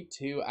opportunity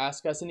to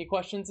ask us any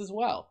questions as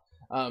well.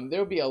 There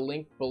will be a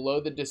link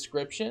below the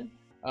description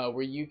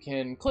where you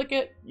can click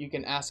it, you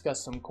can ask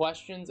us some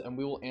questions, and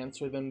we will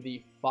answer them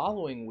the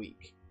following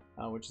week,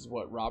 which is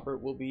what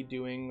Robert will be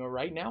doing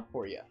right now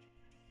for you.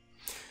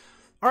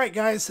 All right,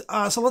 guys,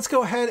 so let's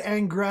go ahead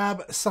and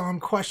grab some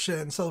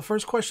questions. So the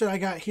first question I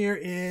got here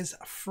is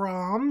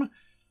from,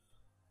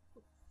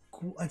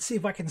 let's see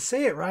if I can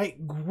say it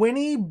right,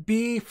 Gwynny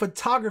B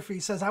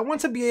Photography says, I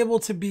want to be able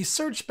to be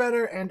searched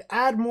better and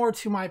add more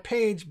to my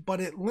page,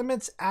 but it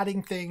limits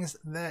adding things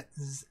that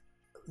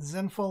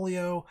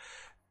Zenfolio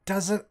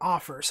doesn't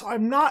offer. So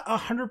I'm not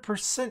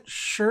 100%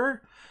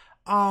 sure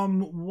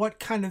what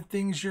kind of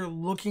things you're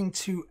looking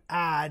to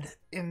add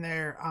in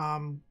there.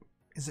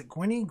 Is it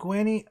Gwynny?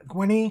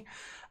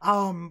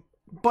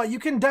 But you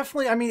can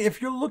definitely, I mean,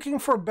 if you're looking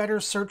for better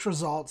search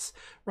results,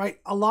 right,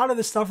 a lot of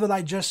the stuff that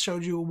I just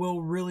showed you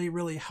will really,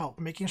 really help.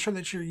 Making sure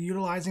that you're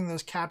utilizing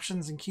those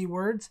captions and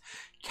keywords.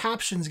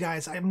 Captions,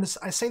 guys,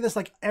 I say this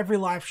like every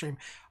live stream.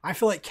 I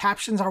feel like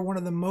captions are one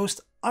of the most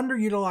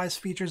underutilized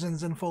features in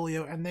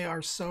Zenfolio, and they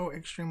are so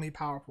extremely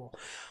powerful.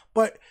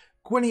 But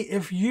Gwynny,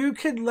 if you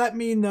could let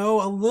me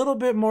know a little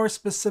bit more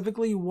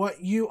specifically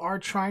what you are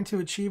trying to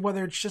achieve,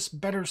 whether it's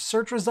just better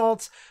search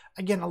results.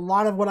 Again, a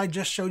lot of what I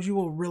just showed you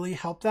will really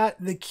help that.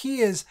 The key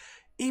is,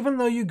 even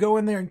though you go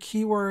in there and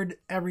keyword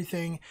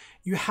everything,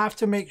 you have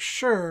to make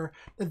sure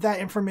that that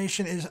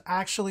information is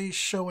actually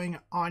showing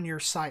on your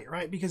site,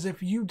 right? Because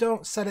if you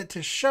don't set it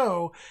to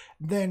show,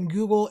 then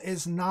Google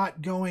is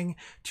not going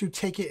to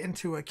take it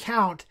into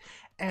account,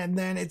 and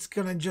then it's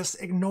going to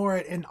just ignore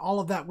it, and all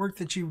of that work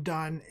that you've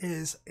done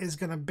is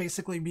going to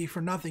basically be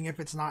for nothing if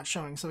it's not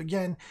showing. So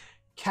again,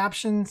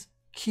 captions,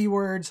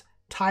 keywords,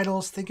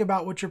 titles, think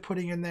about what you're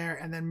putting in there,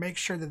 and then make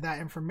sure that that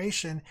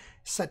information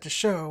is set to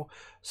show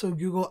so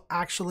Google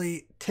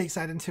actually takes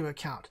that into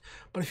account.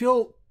 But if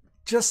you'll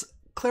just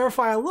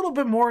clarify a little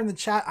bit more in the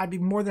chat, I'd be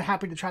more than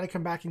happy to try to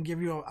come back and give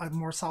you a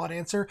more solid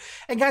answer.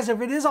 And guys, if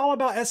it is all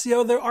about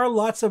SEO, there are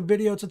lots of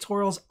video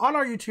tutorials on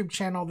our YouTube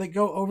channel that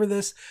go over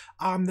this.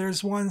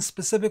 There's one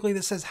specifically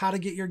that says how to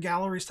get your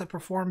galleries to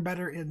perform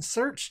better in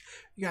search.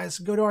 You guys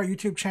go to our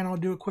YouTube channel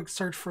and do a quick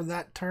search for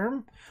that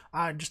term.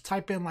 Just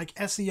type in like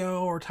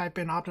SEO or type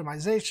in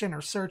optimization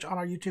or search on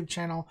our YouTube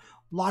channel.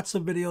 Lots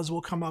of videos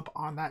will come up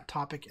on that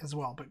topic as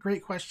well. But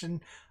great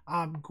question,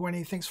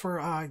 Gwenny. Thanks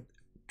for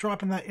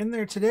dropping that in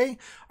there today.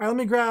 All right, let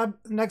me grab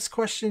the next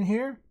question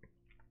here.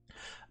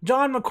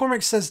 John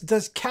McCormick says,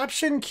 does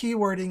caption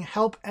keywording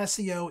help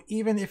SEO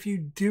even if you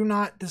do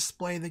not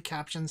display the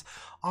captions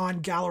on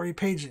gallery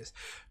pages?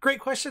 Great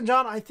question,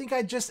 John. I think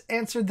I just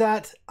answered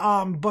that.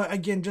 But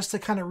again, just to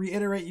kind of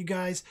reiterate, you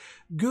guys,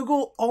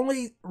 Google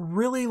only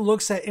really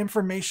looks at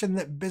information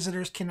that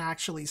visitors can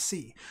actually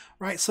see,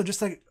 right? So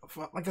just like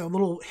a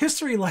little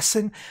history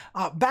lesson,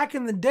 back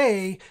in the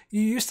day,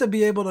 you used to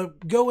be able to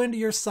go into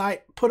your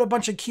site, put a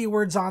bunch of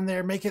keywords on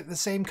there, make it the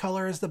same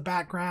color as the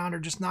background, or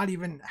just not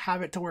even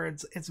have it to where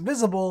it's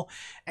visible.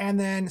 And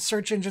then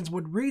search engines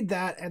would read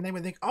that and they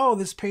would think, oh,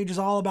 this page is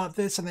all about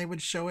this. And they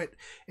would show it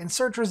in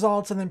search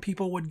results. And then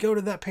people would go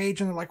to that page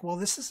and they're like, well,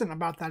 this isn't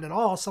about that at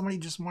all. Somebody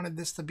just wanted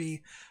this to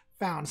be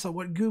found. So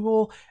what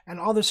Google and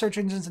all the search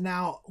engines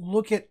now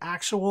look at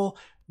actual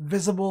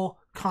visible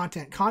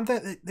content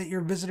that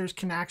your visitors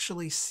can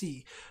actually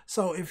see.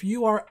 So if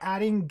you are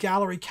adding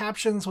gallery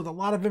captions with a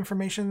lot of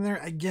information in there,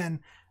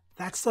 again,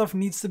 that stuff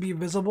needs to be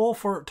visible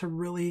for it to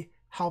really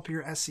help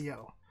your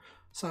SEO.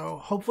 So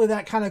hopefully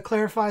that kind of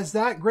clarifies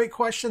that. Great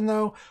question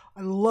though.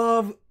 I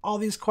love all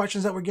these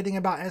questions that we're getting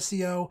about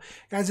SEO.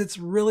 Guys, it's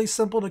really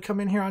simple to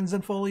come in here on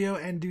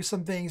Zenfolio and do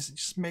some things.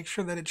 Just make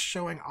sure that it's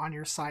showing on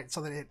your site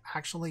so that it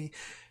actually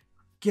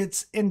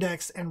gets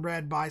indexed and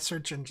read by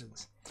search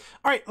engines.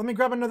 All right, let me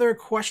grab another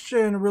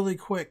question really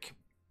quick.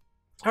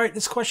 All right,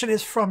 this question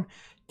is from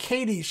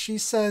Katie. She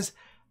says,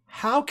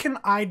 how can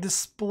I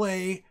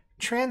display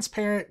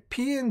transparent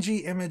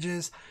PNG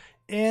images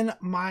in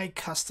my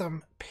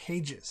custom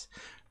pages?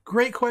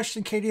 Great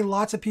question, Katie.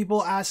 Lots of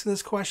people ask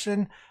this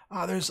question.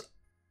 There's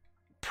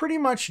pretty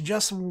much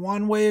just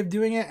one way of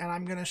doing it, and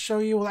I'm going to show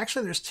you, well,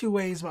 actually there's two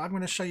ways, but I'm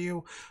going to show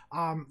you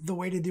the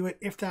way to do it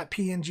if that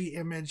PNG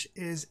image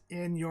is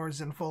in your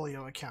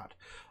Zenfolio account.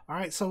 All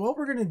right, so what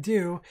we're going to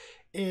do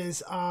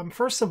is,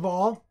 first of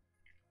all,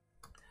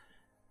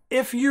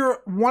 if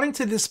you're wanting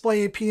to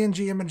display a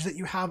PNG image that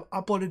you have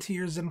uploaded to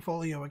your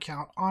Zenfolio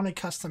account on a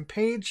custom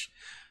page,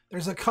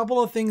 there's a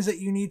couple of things that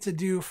you need to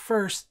do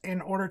first in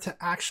order to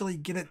actually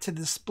get it to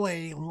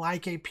display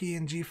like a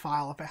PNG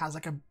file if it has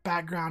like a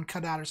background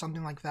cutout or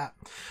something like that.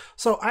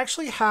 So I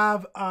actually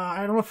have,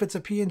 I don't know if it's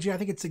a PNG, I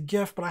think it's a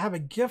GIF, but I have a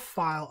GIF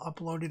file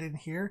uploaded in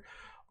here.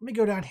 Let me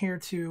go down here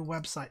to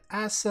website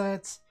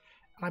assets,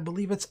 and I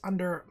believe it's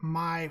under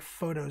my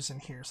photos in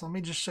here. So let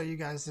me just show you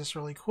guys this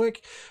really quick.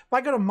 If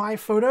I go to my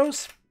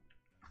photos,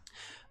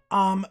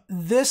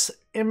 this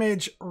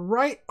image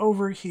right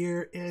over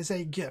here is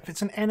a GIF.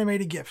 It's an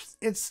animated GIF.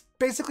 It's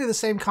basically the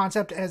same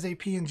concept as a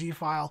PNG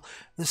file.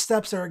 The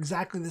steps are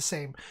exactly the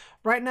same.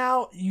 Right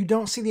now, you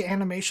don't see the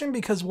animation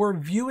because we're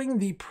viewing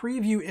the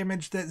preview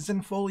image that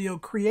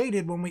Zenfolio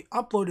created when we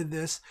uploaded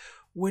this,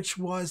 which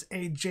was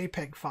a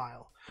JPEG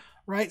file,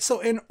 right? So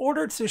in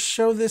order to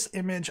show this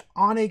image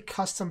on a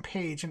custom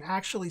page and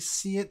actually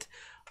see it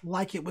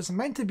like it was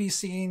meant to be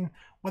seen,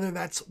 whether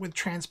that's with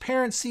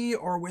transparency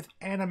or with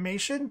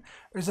animation,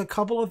 there's a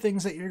couple of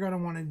things that you're going to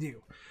want to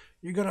do.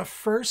 You're going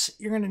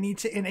to need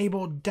to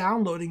enable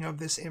downloading of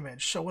this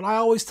image. So what I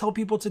always tell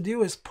people to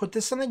do is put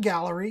this in a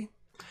gallery,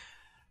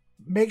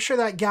 make sure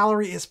that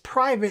gallery is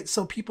private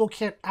so people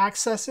can't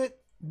access it.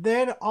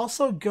 Then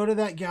also go to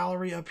that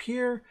gallery up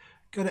here,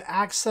 go to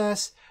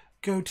access,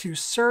 go to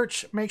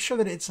search, make sure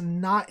that it's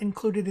not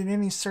included in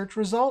any search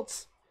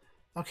results.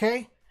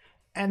 Okay.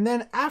 And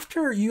then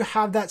after you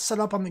have that set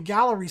up on the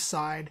gallery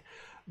side,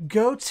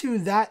 go to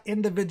that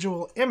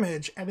individual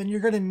image, and then you're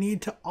going to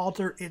need to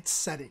alter its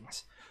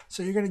settings.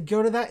 So you're going to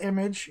go to that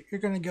image,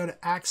 you're going to go to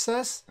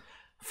access.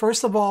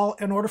 First of all,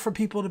 in order for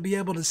people to be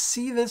able to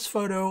see this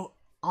photo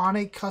on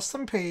a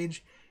custom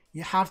page,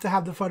 you have to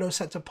have the photo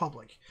set to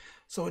public.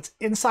 So it's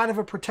inside of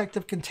a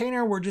protective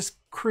container. We're just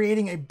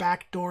creating a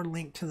backdoor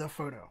link to the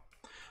photo.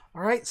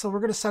 All right, so we're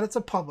going to set it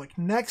to public.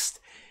 Next,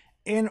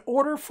 in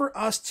order for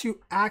us to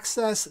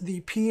access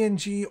the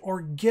PNG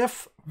or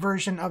GIF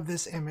version of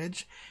this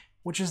image,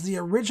 which is the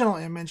original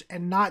image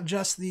and not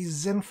just the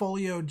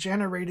Zenfolio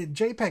generated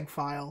JPEG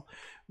file,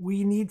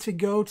 we need to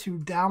go to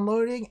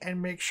downloading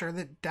and make sure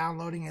that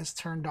downloading is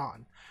turned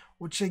on,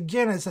 which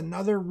again is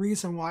another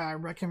reason why I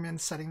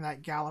recommend setting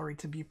that gallery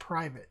to be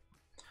private.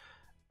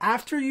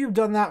 After you've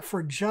done that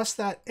for just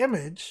that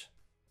image,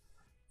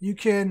 you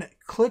can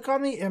click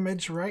on the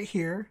image right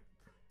here,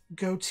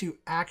 go to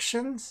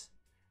actions,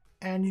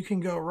 and you can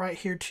go right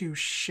here to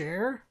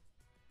share.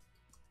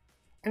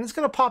 And it's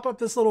going to pop up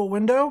this little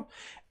window.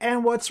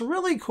 And what's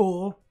really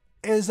cool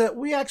is that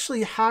we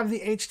actually have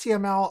the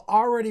HTML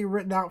already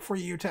written out for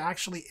you to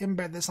actually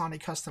embed this on a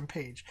custom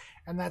page.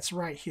 And that's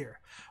right here.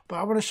 But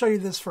I want to show you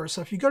this first.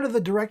 So if you go to the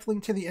direct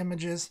link to the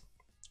images,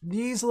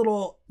 these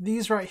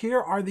right here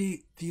are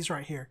these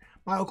right here.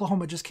 My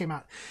Oklahoma just came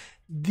out.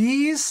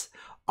 These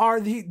are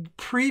the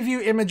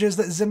preview images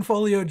that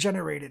Zenfolio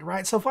generated,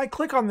 right? So if I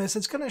click on this,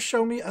 it's going to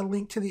show me a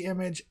link to the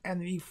image, and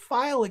the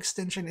file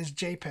extension is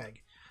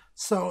JPEG.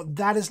 So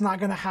that is not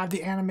going to have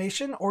the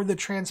animation or the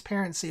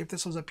transparency if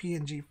this was a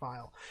PNG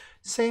file.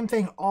 Same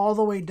thing all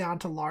the way down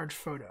to large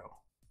photo.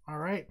 All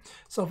right.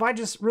 So if I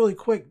just really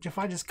quick, if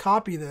I just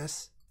copy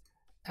this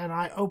and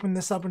I open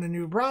this up in a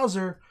new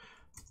browser,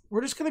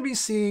 we're just going to be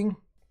seeing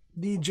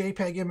the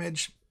JPEG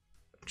image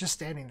just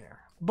standing there.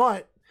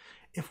 But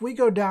if we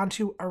go down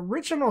to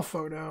original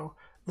photo,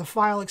 the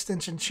file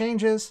extension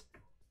changes.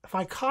 If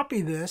I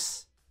copy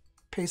this,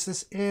 paste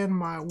this in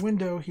my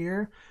window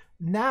here,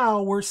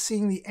 now we're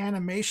seeing the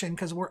animation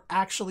because we're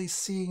actually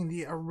seeing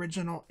the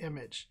original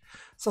image.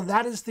 So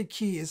that is the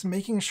key, is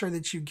making sure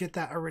that you get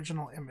that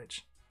original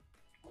image.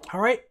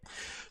 All right.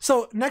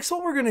 So next,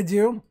 what we're going to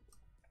do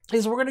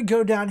is we're going to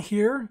go down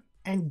here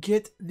and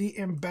get the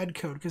embed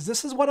code, because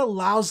this is what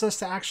allows us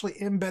to actually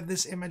embed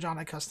this image on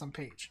a custom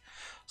page.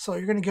 So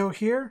you're going to go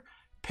here,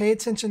 pay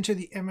attention to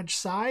the image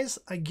size.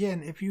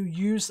 Again, if you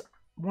use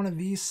one of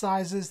these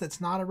sizes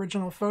that's not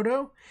original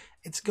photo,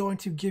 it's going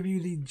to give you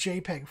the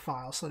JPEG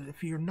file. So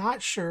if you're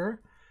not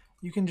sure,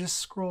 you can just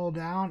scroll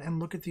down and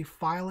look at the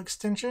file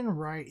extension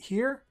right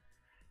here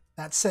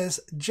that says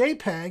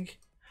JPEG.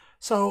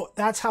 So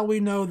that's how we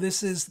know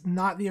this is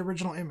not the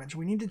original image.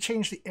 We need to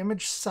change the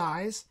image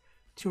size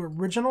to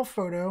original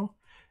photo,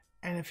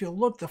 and if you'll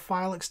look, the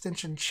file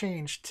extension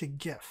changed to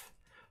GIF.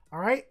 All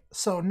right,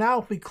 so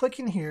now if we click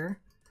in here,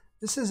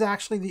 this is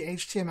actually the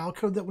HTML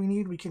code that we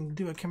need. We can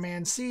do a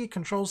Command C,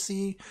 Control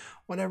C,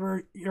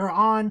 whatever you're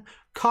on,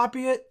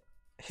 copy it,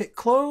 hit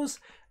close.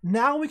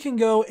 Now we can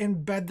go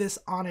embed this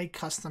on a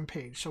custom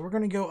page. So we're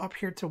going to go up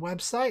here to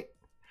website.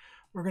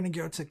 We're going to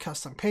go to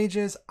custom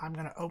pages. I'm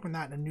going to open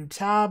that in a new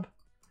tab,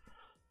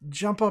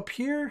 jump up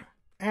here,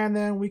 and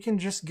then we can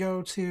just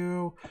go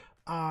to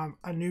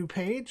a new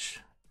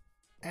page,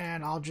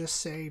 and I'll just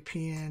say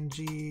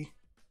PNG.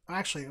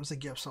 Actually, it was a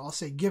GIF, so I'll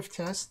say GIF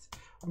test.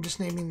 I'm just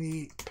naming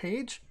the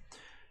page.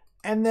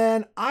 And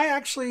then I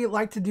actually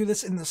like to do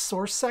this in the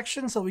source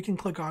section, so we can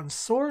click on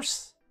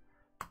source,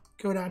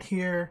 go down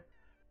here,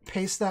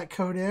 paste that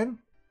code in,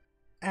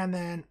 and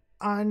then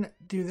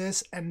undo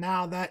this. And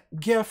now that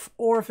GIF,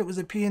 or if it was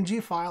a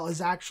PNG file, is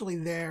actually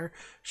there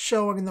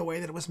showing in the way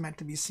that it was meant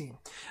to be seen.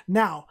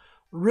 Now,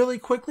 really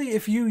quickly,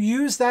 if you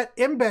use that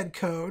embed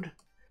code,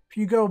 if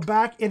you go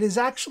back, it is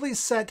actually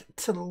set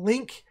to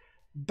link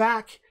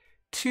back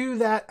to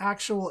that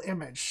actual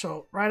image.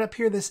 So right up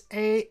here, this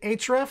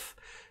href,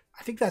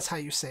 I think that's how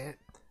you say it.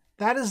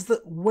 That is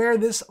where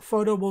this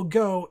photo will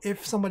go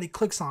if somebody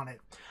clicks on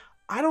it.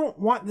 I don't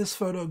want this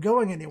photo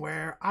going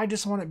anywhere. I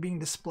just want it being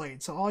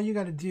displayed. So all you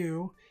got to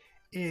do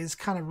is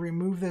kind of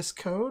remove this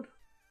code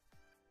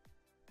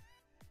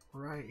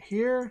right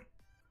here.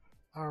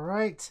 All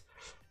right.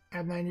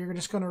 And then you're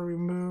just going to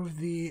remove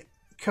the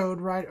code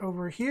right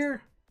over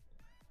here.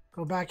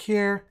 Go back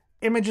here.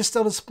 Image is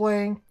still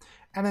displaying.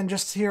 And then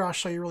just here, I'll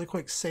show you really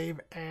quick, save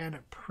and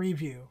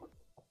preview.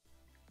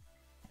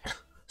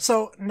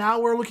 So now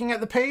we're looking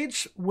at the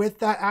page with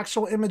that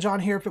actual image on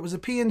here. If it was a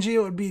PNG, it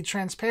would be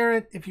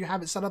transparent. If you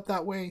have it set up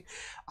that way,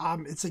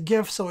 it's a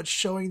GIF, so it's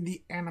showing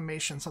the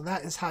animation. So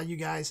that is how you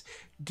guys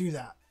do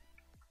that.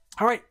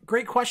 All right,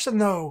 great question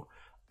though.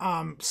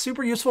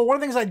 Super useful. One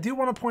of the things I do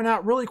want to point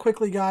out really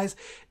quickly, guys,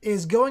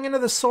 is going into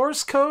the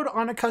source code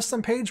on a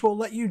custom page will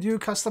let you do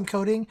custom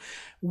coding.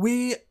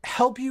 We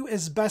help you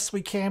as best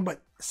we can,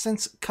 but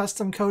since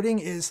custom coding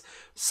is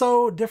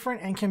so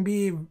different and can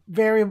be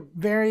very,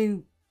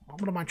 very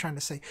what am I trying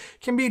to say?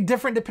 Can be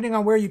different depending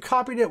on where you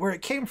copied it, where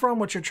it came from,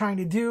 what you're trying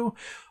to do.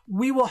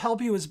 We will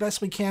help you as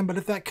best we can, but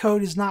if that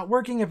code is not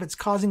working, if it's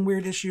causing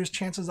weird issues,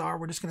 chances are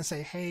we're just going to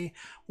say, hey,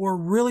 we're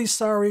really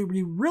sorry.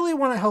 We really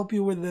want to help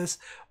you with this,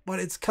 but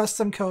it's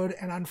custom code,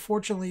 and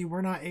unfortunately,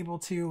 we're not able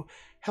to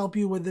help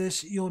you with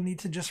this. You'll need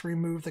to just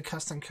remove the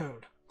custom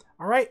code.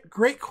 All right,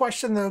 great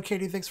question though,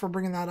 Katie. Thanks for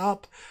bringing that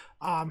up.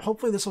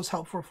 Hopefully this was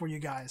helpful for you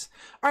guys.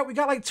 All right, we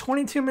got like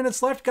 22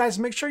 minutes left, guys.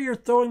 Make sure you're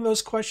throwing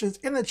those questions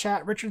in the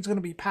chat. Richard's going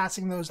to be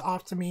passing those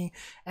off to me,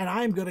 and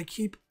I'm going to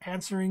keep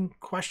answering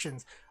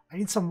questions. I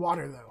need some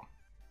water though.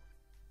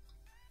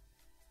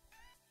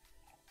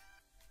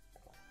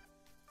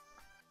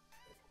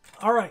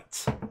 All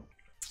right,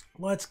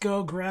 let's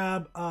go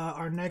grab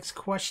our next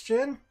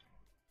question.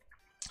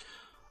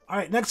 All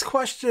right, next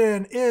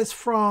question is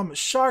from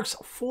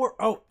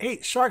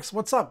Sharks408. Sharks,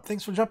 what's up?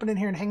 Thanks for jumping in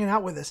here and hanging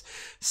out with us.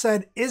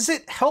 Said, is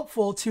it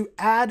helpful to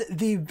add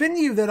the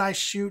venue that I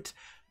shoot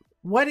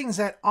weddings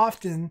at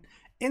often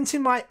into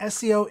my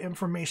SEO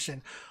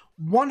information?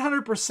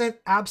 100%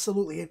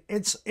 absolutely.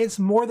 It's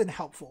more than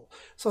helpful.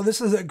 So this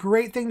is a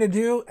great thing to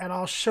do, and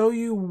I'll show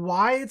you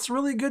why it's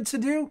really good to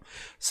do.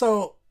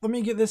 So let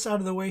me get this out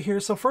of the way here.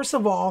 So first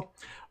of all,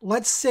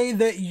 let's say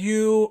that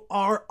you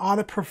are on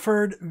a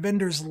preferred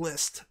vendors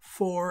list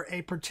for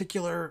a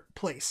particular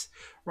place,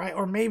 right?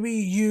 Or maybe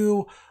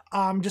you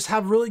just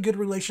have really good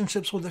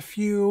relationships with a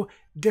few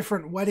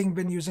different wedding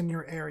venues in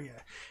your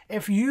area.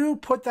 If you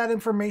put that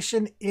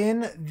information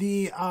in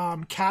the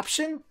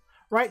caption,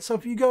 right? So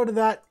if you go to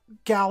that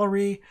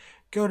gallery,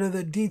 go to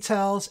the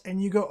details,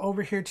 and you go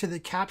over here to the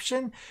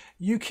caption,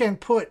 you can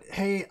put,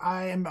 hey,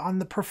 I am on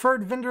the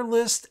preferred vendor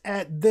list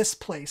at this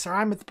place, or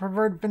I'm at the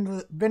preferred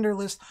vendor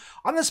list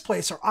on this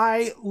place, or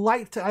I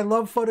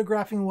love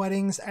photographing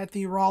weddings at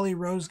the Raleigh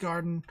Rose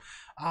Garden,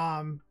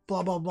 blah,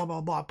 blah, blah,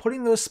 blah, blah.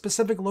 Putting those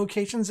specific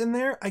locations in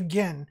there,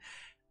 again,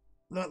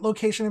 the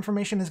location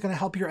information is going to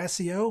help your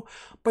SEO.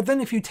 But then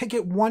if you take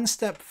it one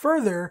step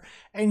further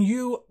and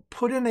you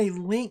put in a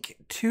link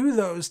to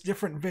those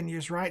different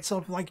venues, right? So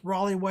if like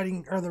Raleigh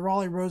Wedding or the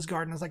Raleigh Rose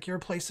Garden is like your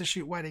place to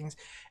shoot weddings,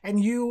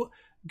 and you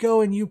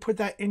go and you put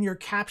that in your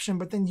caption,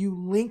 but then you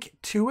link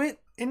to it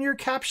in your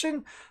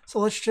caption. So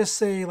let's just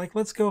say, like,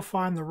 let's go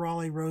find the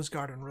Raleigh Rose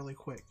Garden really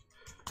quick.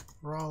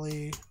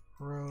 Raleigh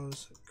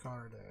Rose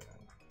Garden.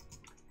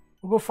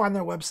 We'll go find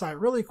their website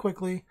really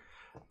quickly.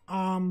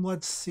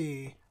 Let's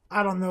see.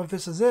 I don't know if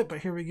this is it, but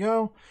here we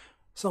go.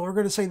 So we're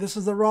going to say this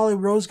is the Raleigh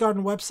Rose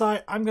Garden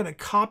website. I'm going to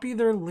copy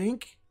their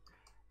link,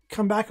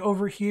 come back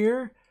over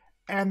here,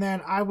 and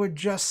then I would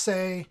just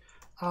say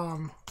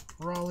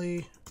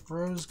Raleigh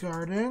Rose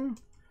Garden,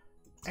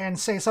 and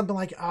say something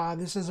like,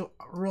 this is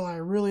real. I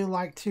really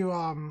like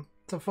to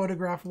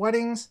photograph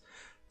weddings.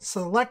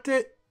 Select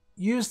it,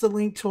 use the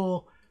link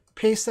tool,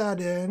 paste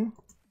that in,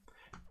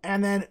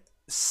 and then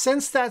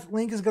since that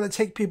link is going to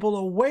take people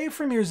away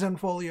from your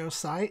Zenfolio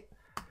site,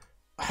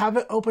 have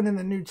it open in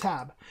a new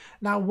tab.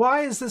 Now,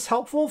 why is this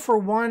helpful? For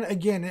one,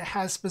 again, it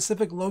has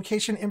specific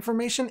location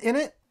information in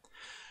it.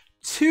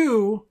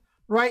 Two,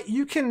 right,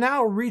 you can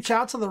now reach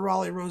out to the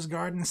Raleigh Rose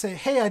Garden and say,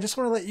 hey, I just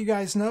want to let you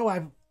guys know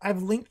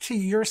I've linked to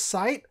your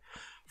site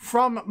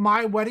from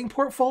my wedding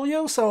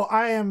portfolio. So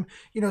I am,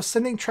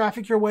 sending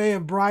traffic your way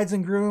of brides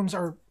and grooms,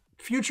 or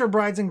future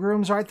brides and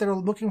grooms, right, that are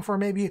looking for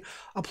maybe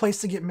a place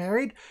to get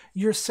married.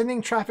 You're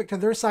sending traffic to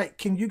their site.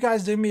 Can you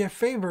guys do me a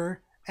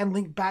favor and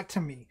link back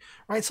to me,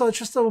 right? So it's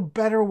just a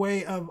better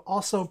way of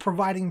also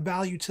providing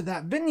value to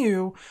that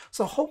venue.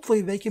 So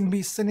hopefully they can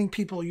be sending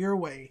people your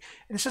way.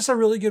 And it's just a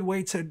really good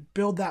way to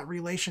build that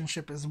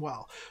relationship as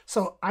well.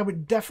 So I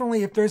would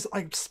definitely, if there's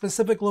like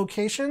specific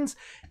locations,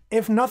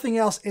 if nothing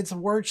else, it's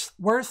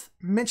worth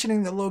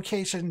mentioning the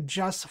location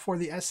just for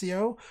the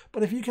SEO.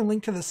 But if you can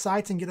link to the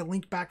sites and get a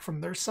link back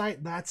from their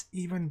site, that's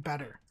even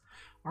better.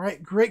 All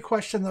right, great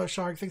question though,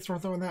 Shark. Thanks for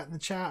throwing that in the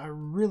chat. I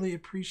really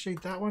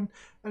appreciate that one.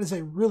 That is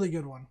a really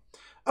good one.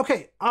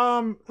 Okay,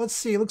 let's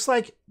see. It looks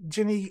like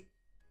Jenny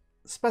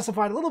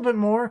specified a little bit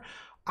more.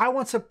 I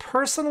want to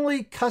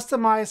personally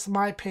customize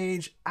my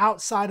page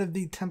outside of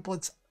the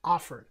templates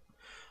offered.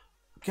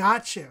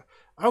 Gotcha.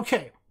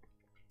 Okay,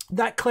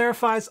 that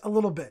clarifies a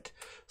little bit.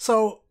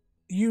 So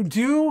you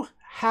do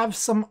have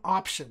some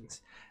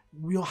options.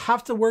 You'll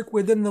have to work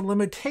within the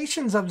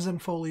limitations of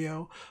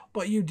Zenfolio,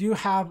 but you do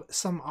have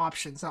some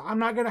options. Now, I'm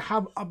not going to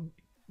have I'm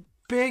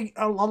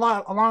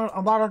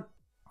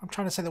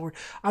trying to say the word.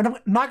 I'm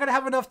not going to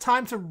have enough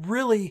time to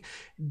really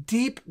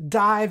deep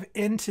dive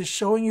into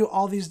showing you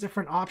all these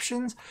different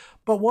options.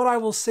 But what I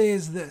will say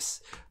is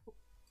this.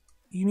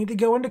 You need to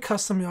go into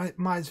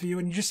customize view,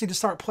 and you just need to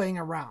start playing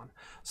around.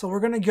 So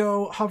we're going to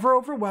go hover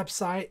over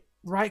website,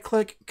 right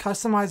click,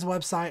 customize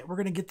website. We're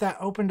going to get that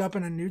opened up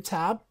in a new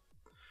tab.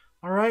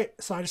 All right,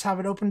 so I just have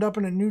it opened up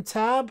in a new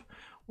tab.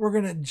 We're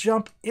going to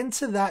jump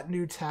into that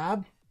new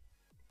tab.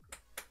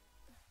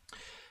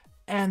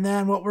 And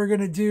then what we're going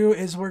to do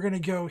is we're going to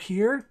go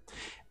here.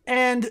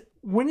 And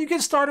when you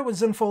get started with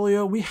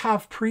Zenfolio, we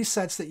have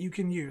presets that you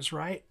can use,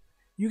 right?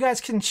 You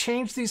guys can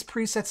change these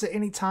presets at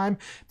any time.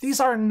 These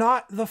are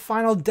not the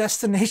final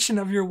destination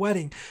of your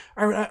wedding,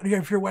 or of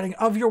your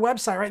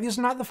website, right? These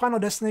are not the final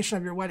destination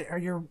of your wedding, or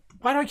your,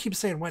 why do I keep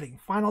saying wedding?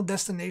 Final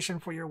destination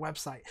for your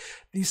website.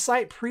 These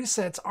site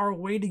presets are a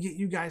way to get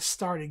you guys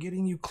started,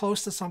 getting you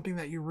close to something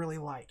that you really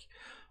like.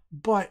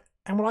 But,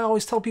 and what I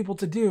always tell people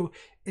to do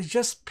is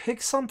just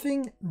pick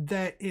something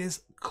that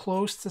is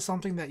close to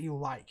something that you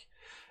like.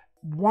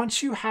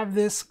 Once you have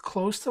this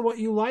close to what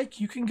you like,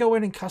 you can go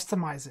in and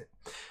customize it.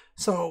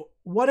 So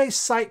what a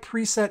site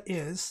preset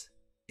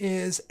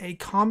is a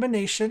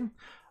combination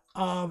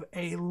of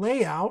a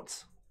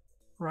layout,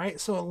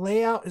 right? So a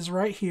layout is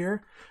right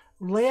here.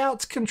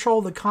 Layouts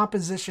control the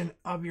composition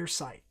of your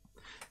site.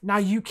 Now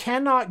you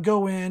cannot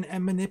go in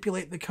and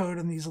manipulate the code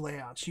in these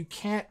layouts. You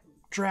can't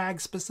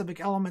drag specific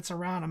elements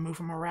around and move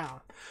them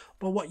around.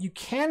 But what you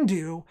can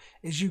do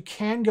is you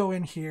can go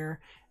in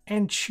here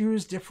and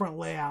choose different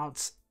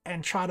layouts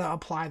and try to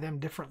apply them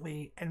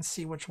differently and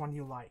see which one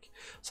you like.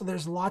 So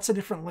there's lots of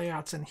different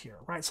layouts in here,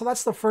 right? So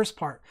that's the first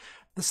part.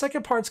 The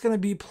second part's going to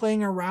be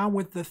playing around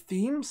with the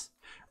themes,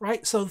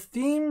 right? So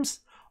themes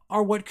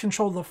are what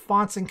control the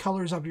fonts and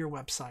colors of your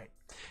website.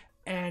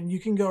 And you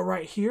can go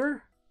right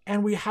here,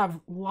 and we have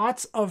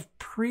lots of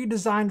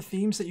pre-designed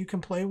themes that you can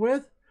play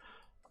with.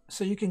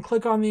 So you can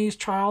click on these,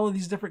 try all of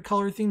these different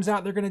color themes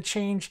out. They're going to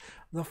change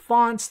the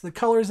fonts, the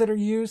colors that are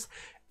used.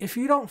 If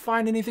you don't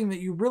find anything that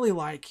you really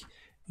like,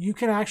 you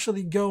can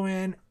actually go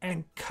in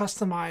and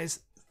customize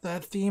the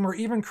theme, or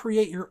even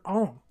create your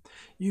own.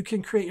 You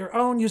can create your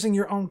own using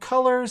your own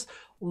colors,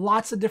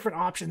 lots of different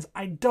options.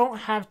 I don't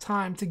have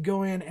time to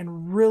go in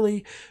and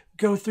really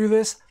go through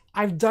this.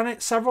 I've done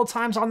it several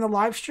times on the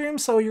live stream,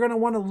 so you're going to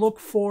want to look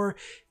for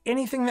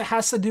anything that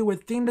has to do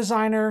with theme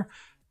designer,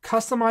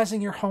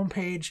 customizing your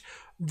homepage.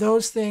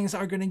 Those things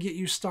are going to get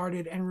you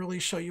started and really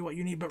show you what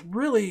you need. But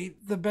really,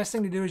 the best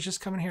thing to do is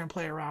just come in here and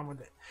play around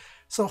with it.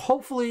 So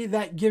hopefully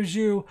that gives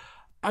you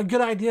a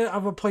good idea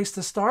of a place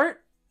to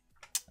start,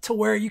 to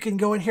where you can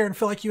go in here and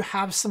feel like you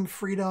have some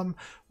freedom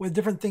with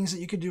different things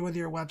that you could do with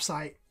your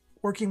website,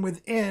 working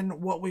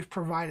within what we've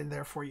provided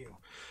there for you.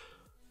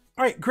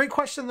 All right, great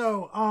question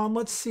though.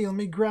 Let's see, let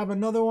me grab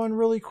another one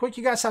really quick.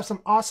 You guys have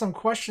some awesome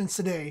questions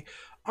today.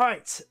 All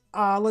right,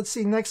 let's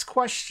see, next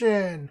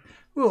question.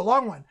 Ooh, a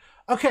long one.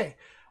 Okay,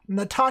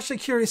 Natasha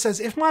Curie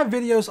says, if my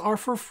videos are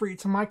for free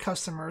to my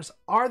customers,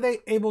 are they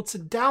able to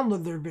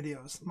download their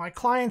videos? My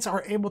clients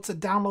are able to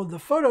download the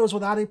photos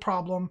without a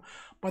problem,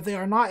 but they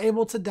are not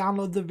able to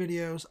download the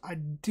videos. I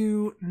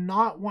do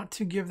not want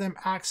to give them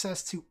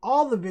access to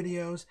all the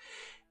videos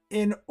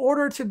in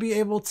order to be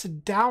able to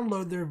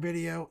download their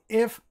video,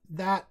 if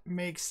that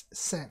makes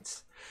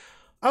sense.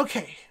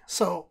 Okay,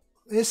 so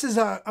this is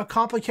a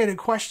complicated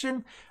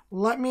question.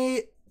 Let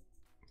me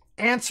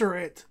answer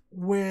it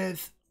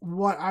with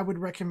what I would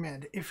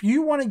recommend. If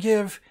you want to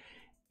give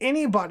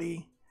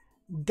anybody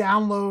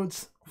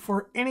downloads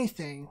for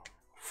anything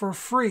for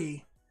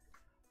free,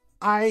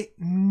 I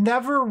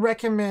never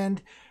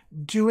recommend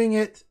doing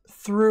it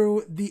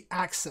through the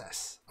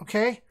access,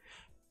 okay?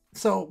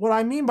 So what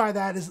I mean by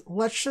that is,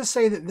 let's just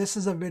say that this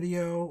is a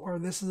video, or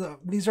these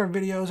are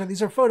videos, or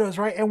these are photos,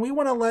 right? And we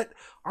want to let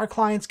our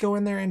clients go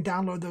in there and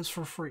download those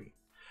for free.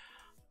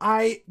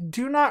 I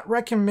do not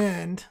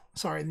recommend,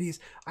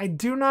 I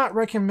do not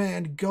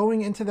recommend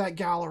going into that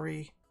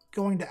gallery,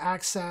 going to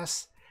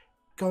access,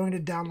 going to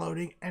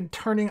downloading, and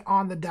turning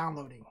on the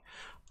downloading.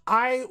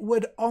 I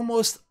would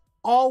almost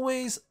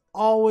always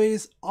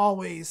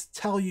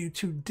tell you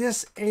to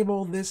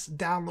disable this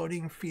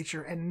downloading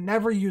feature and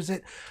never use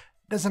it.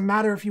 Doesn't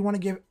matter if you want to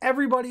give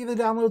everybody the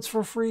downloads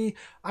for free.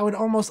 I would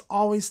almost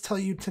always tell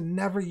you to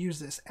never use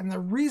this. And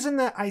the reason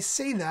that I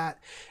say that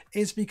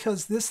is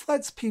because this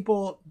lets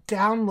people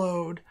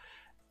download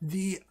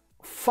the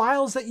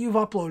files that you've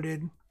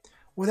uploaded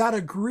without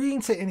agreeing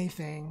to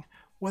anything,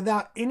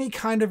 without any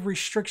kind of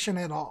restriction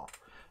at all.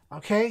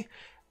 Okay?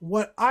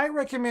 What I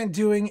recommend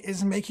doing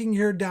is making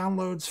your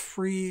downloads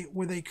free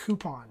with a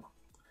coupon,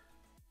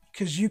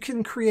 because you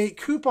can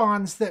create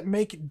coupons that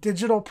make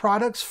digital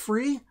products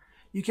free.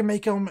 You can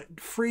make them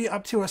free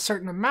up to a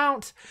certain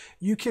amount.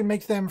 You can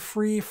make them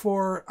free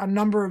for a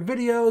number of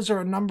videos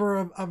or a number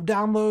of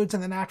downloads,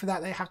 and then after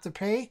that they have to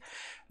pay.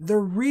 The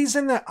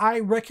reason that I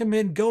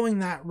recommend going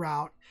that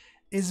route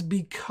is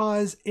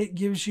because it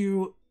gives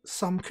you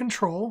some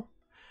control.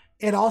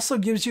 It also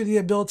gives you the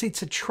ability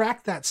to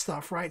track that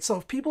stuff, right? So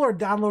if people are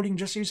downloading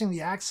just using the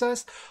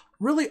access,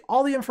 really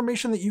all the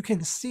information that you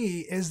can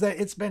see is that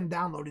it's been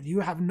downloaded.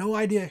 You have no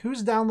idea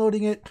who's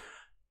downloading it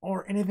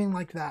or anything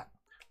like that.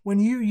 When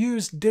you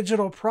use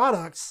digital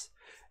products,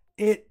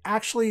 it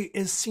actually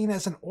is seen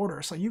as an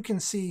order. So you can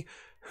see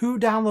who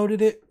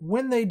downloaded it,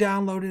 when they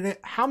downloaded it,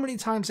 how many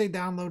times they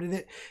downloaded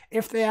it,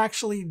 if they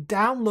actually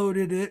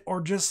downloaded it or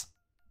just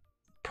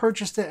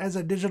purchased it as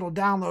a digital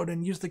download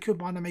and used the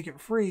coupon to make it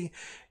free.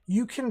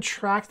 You can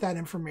track that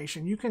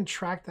information. You can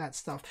track that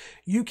stuff.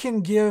 You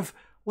can give,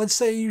 let's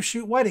say you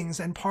shoot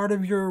weddings, and part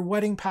of your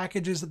wedding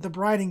package is that the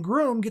bride and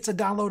groom gets to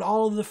download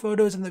all of the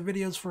photos and the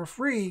videos for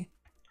free,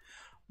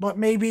 but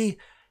maybe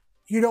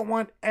you don't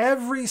want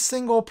every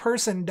single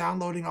person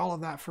downloading all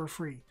of that for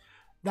free.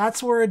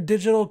 That's where a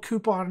digital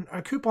coupon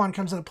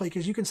comes into play,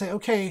 because you can say,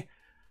 okay,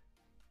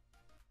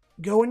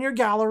 go in your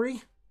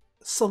gallery,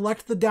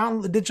 select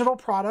the digital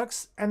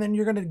products, and then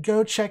you're going to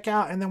go check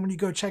out. And then when you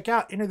go check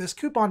out, enter this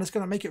coupon. It's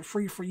going to make it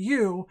free for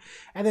you.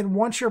 And then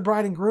once your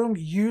bride and groom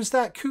use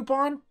that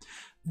coupon,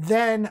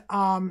 then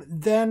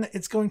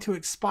it's going to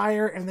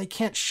expire, and they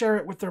can't share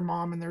it with their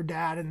mom and their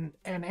dad and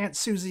Aunt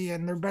Susie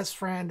and their best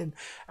friend,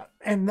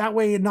 and that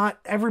way not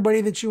everybody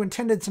that you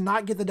intended to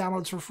not get the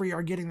downloads for free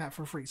are getting that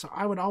for free. So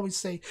I would always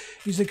say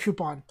use a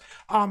coupon.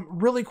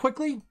 Really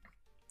quickly,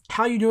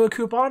 how you do a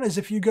coupon is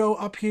if you go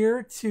up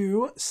here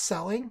to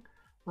selling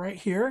right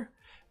here,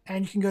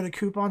 and you can go to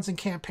coupons and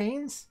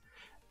campaigns.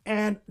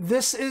 And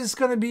this is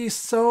going to be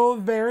so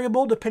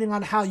variable depending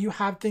on how you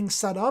have things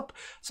set up.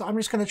 So I'm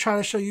just going to try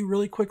to show you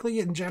really quickly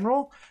in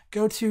general.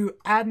 Go to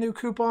add new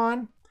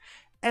coupon.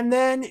 And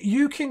then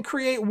you can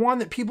create one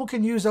that people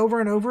can use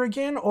over and over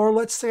again. Or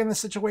let's say in the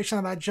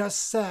situation that I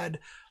just said,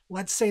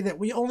 let's say that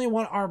we only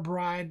want our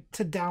bride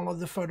to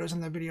download the photos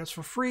and the videos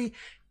for free.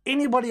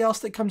 Anybody else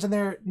that comes in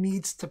there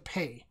needs to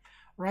pay,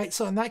 right?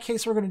 So in that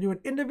case, we're going to do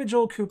an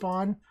individual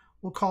coupon.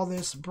 We'll call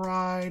this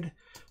bride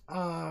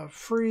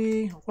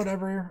free,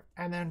 whatever.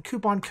 And then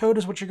coupon code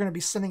is what you're going to be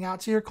sending out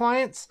to your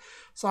clients.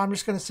 So I'm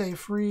just going to say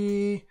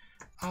free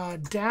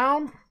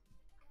down,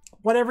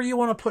 whatever you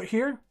want to put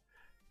here.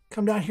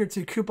 Come down here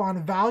to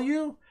coupon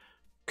value,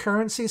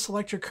 currency,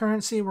 select your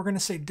currency. We're going to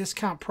say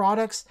discount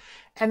products.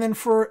 And then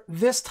for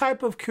this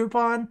type of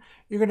coupon,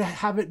 you're going to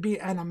have it be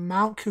an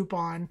amount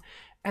coupon.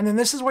 And then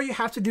this is where you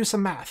have to do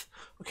some math.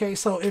 Okay,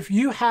 so if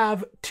you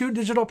have two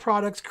digital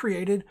products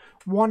created,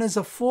 one is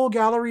a full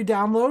gallery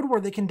download where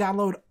they can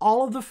download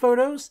all of the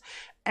photos,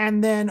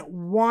 and then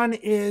one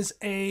is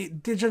a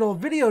digital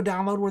video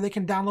download where they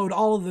can download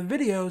all of the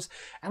videos.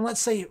 And let's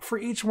say for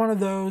each one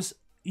of those,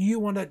 you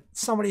wanted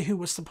somebody who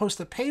was supposed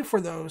to pay for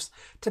those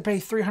to pay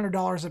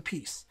 $300 a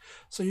piece.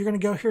 So you're going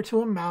to go here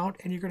to amount,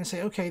 and you're going to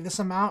say, okay, this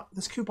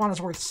coupon is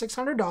worth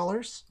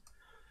 $600.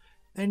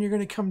 Then you're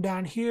going to come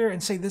down here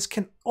and say this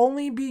can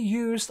only be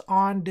used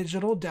on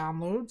digital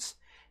downloads,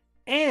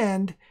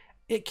 and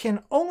it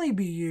can only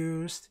be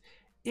used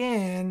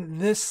in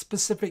this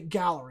specific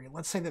gallery.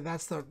 Let's say that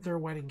that's their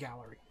wedding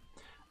gallery.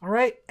 All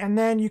right. And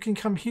then you can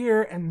come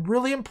here, and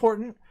really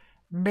important,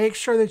 make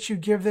sure that you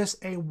give this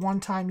a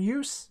one-time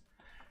use.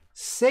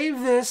 Save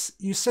this.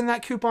 You send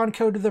that coupon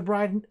code to the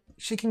bride.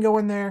 She can go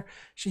in there.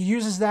 She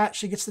uses that.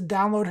 She gets to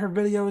download her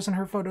videos and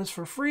her photos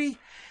for free.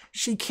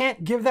 She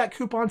can't give that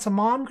coupon to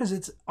mom because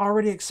it's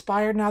already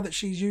expired now that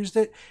she's used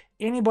it.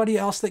 Anybody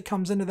else that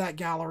comes into that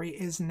gallery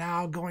is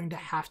now going to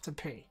have to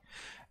pay.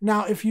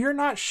 Now, if you're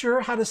not sure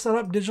how to set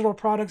up digital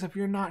products, if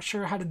you're not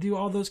sure how to do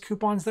all those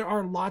coupons, there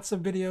are lots of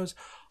videos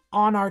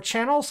on our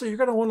channel. So you're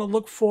going to want to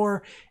look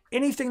for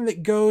anything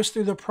that goes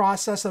through the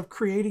process of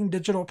creating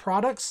digital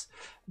products.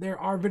 There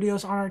are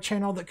videos on our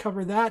channel that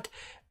cover that.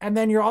 And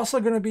then you're also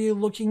going to be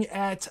looking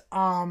at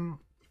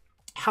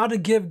how to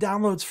give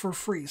downloads for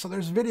free. So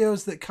there's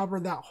videos that cover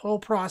that whole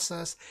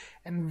process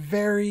in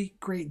very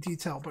great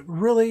detail. But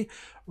really,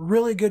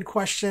 really good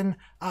question,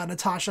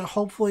 Natasha.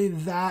 Hopefully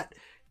that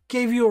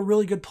gave you a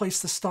really good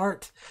place to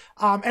start.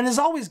 And as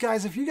always,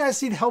 guys, if you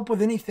guys need help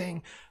with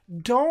anything,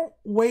 don't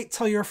wait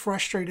till you're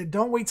frustrated.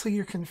 Don't wait till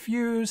you're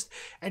confused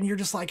and you're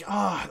just like,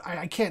 oh,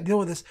 I can't deal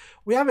with this.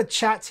 We have a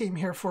chat team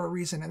here for a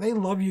reason, and they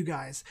love you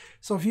guys.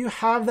 So if you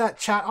have that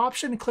chat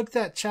option, click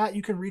that chat.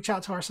 You can reach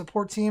out to our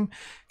support team.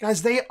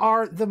 Guys, they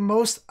are the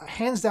most,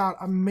 hands down,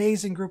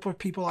 amazing group of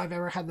people I've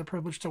ever had the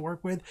privilege to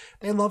work with.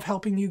 They love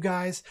helping you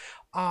guys.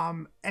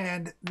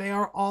 And they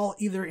are all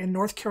either in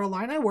North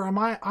Carolina, where I'm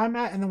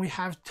at, and then we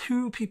have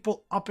 2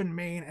 people up in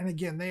Maine. And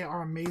again, they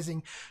are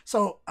amazing.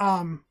 So,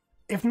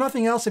 if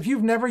nothing else, if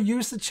you've never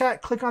used the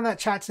chat, click on that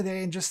chat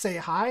today and just say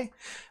hi.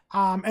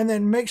 And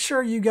then make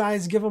sure you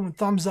guys give them a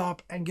thumbs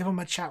up and give them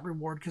a chat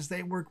reward, because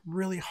they work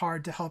really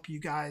hard to help you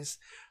guys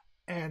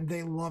and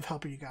they love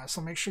helping you guys.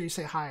 So make sure you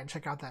say hi and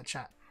check out that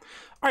chat.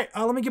 All right,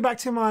 let me get back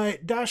to my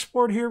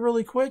dashboard here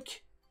really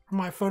quick.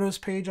 My photos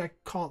page, I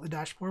call it the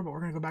dashboard, but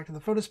we're going to go back to the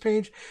photos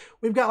page.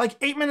 We've got like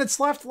 8 minutes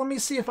left. Let me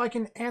see if I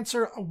can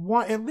answer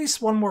at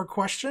least one more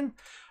question.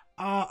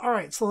 All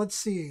right, so let's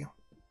see.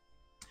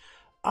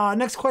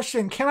 Next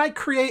question. Can I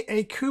create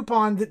a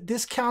coupon that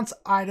discounts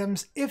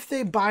items if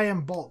they buy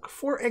in bulk?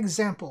 For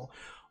example,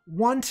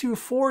 1 to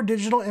 4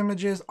 digital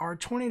images are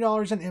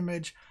 $20 an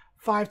image.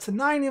 5 to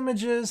 9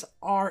 images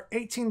are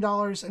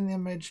 $18 an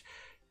image.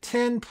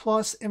 10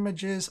 plus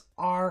images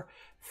are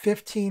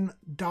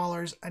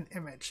 $15 an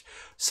image.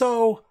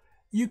 So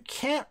you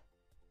can't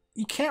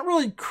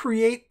really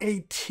create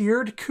a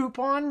tiered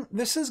coupon.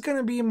 This is going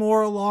to be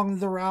more along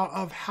the route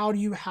of how do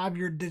you have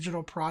your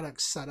digital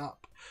products set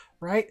up,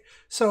 right?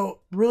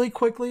 So really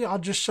quickly, I'll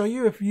just show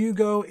you. If you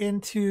go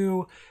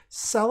into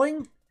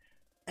selling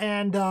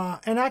and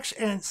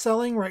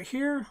selling right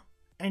here,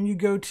 and you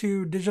go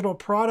to digital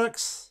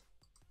products,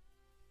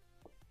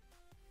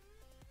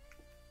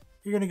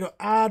 you're going to go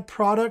add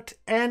product,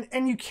 and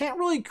you can't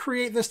really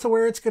create this to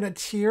where it's going to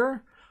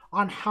tier.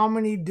 on how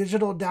many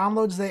digital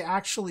downloads they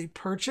actually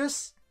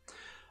purchase.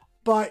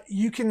 But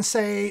you can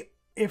say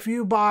if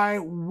you buy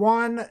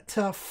 1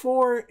 to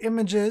 4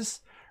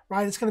 images,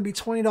 right, it's going to be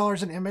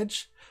 $20 an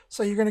image.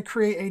 So you're going to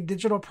create a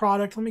digital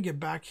product. Let me get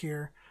back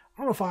here. I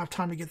don't know if I have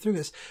time to get through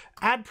this.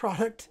 Add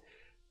product.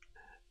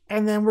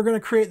 And then we're going to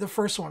create the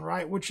first one,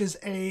 right, which is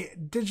a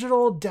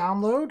digital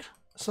download.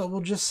 So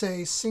we'll just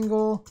say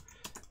single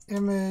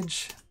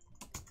image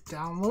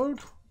download.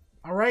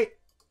 All right.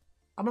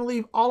 I'm going to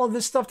leave all of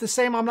this stuff the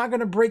same. I'm not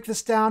going to break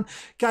this down.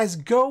 Guys,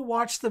 go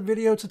watch the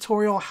video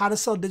tutorial, how to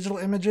sell digital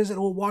images. It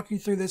will walk you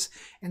through this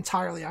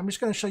entirely. I'm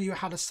just going to show you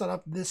how to set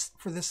up this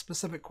for this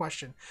specific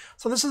question.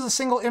 So this is a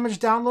single image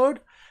download.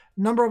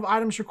 Number of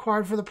items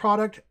required for the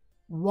product,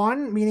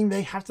 1, meaning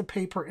they have to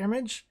pay per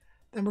image.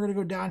 Then we're going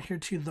to go down here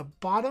to the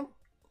bottom.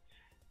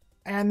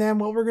 And then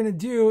what we're going to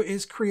do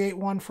is create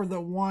one for the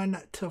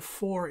 1 to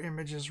 4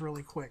 images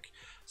really quick.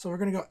 So we're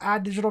going to go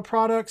add digital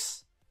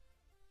products.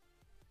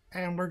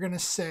 And we're going to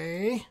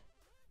say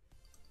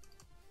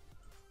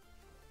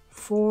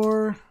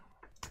 4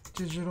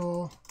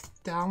 digital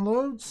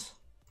downloads.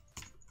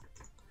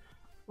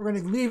 We're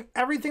going to leave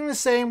everything the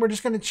same. We're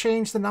just going to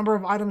change the number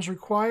of items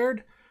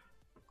required.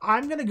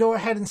 I'm going to go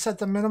ahead and set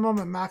the minimum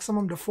and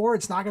maximum to 4.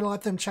 It's not going to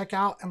let them check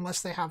out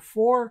unless they have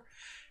 4.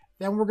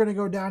 Then we're going to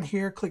go down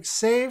here, click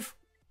save.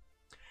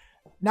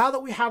 Now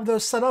that we have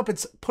those set up,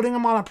 it's putting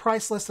them on a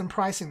price list and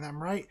pricing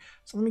them, right?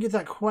 So let me get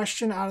that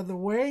question out of the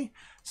way.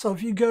 So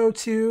if you go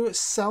to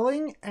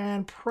selling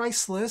and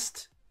price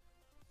list,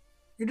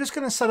 you're just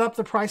going to set up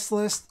the price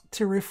list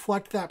to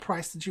reflect that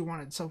price that you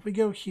wanted. So if we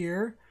go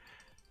here,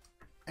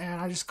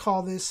 and I just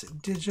call this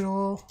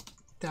digital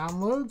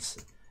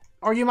downloads,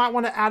 or you might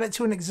want to add it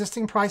to an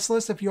existing price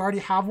list if you already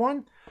have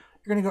one.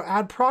 You're going to go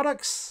add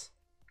products,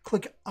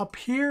 click up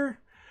here,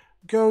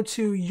 go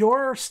to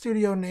your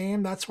studio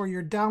name. That's where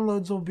your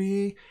downloads will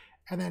be.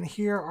 And then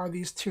here are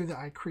these 2 that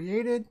I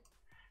created.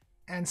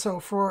 And so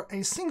for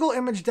a single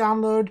image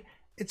download,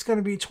 it's going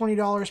to be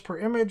 $20 per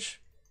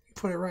image.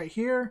 Put it right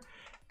here.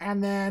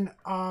 And then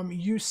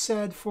you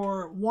said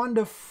for 1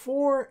 to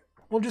 4,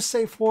 we'll just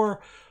say for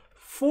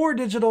 4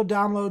 digital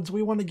downloads,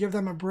 we want to give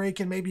them a break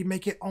and maybe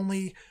make it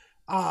only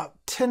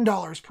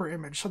 $10 per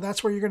image. So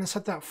that's where you're going to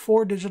set that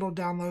 4 digital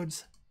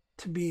downloads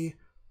to be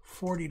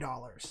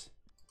 $40.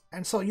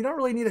 And so you don't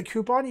really need a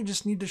coupon. You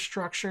just need to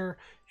structure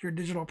your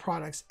digital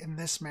products in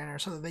this manner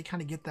so that they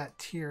kind of get that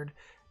tiered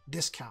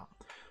discount.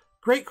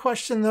 Great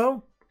question,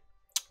 though.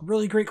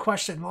 Really great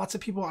question. Lots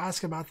of people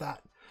ask about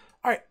that.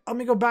 All right, let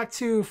me go back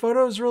to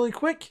photos really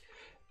quick.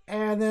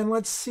 And then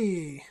let's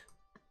see.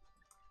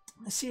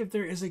 Let's see if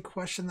there is a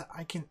question that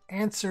I can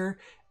answer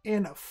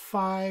in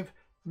 5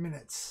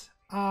 minutes.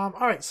 All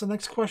right, so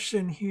next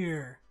question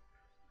here.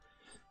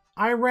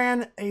 I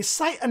ran a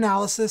site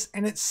analysis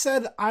and it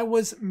said I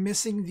was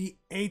missing the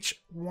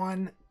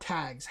H1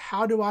 tags.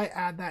 How do I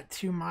add that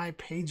to my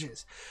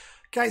pages?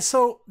 Guys,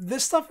 so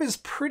this stuff is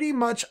pretty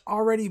much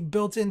already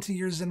built into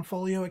your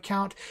Zenfolio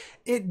account.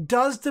 It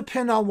does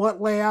depend on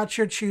what layout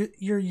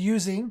you're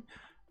using,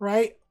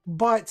 right?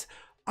 But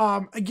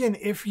again,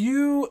 if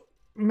you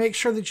make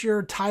sure that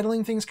you're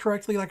titling things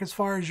correctly, like as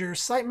far as your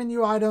site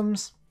menu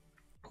items,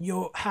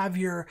 you'll have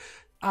your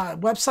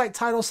website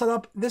title set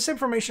up, this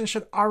information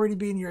should already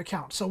be in your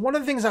account. So one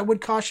of the things I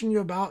would caution you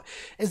about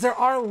is there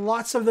are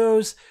lots of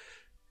those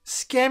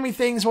scammy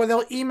things where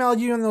they'll email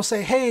you and they'll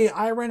say, hey,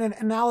 I ran an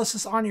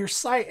analysis on your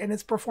site and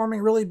it's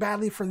performing really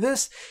badly for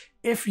this.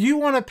 If you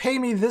want to pay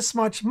me this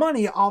much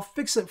money, I'll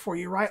fix it for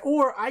you, right?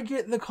 Or I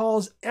get the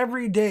calls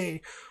every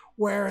day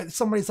where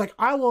somebody's like,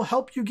 I will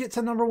help you get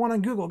to #1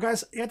 on Google.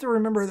 Guys, you have to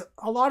remember that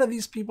a lot of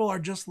these people are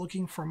just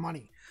looking for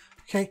money,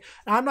 okay?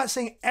 And I'm not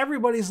saying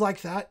everybody's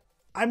like that.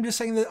 I'm just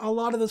saying that a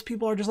lot of those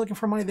people are just looking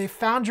for money. They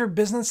found your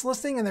business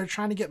listing and they're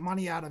trying to get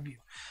money out of you,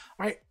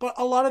 right? But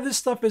a lot of this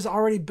stuff is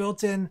already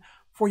built in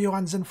for you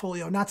on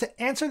Zenfolio. Now, to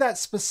answer that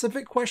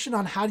specific question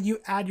on how do you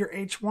add your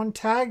H1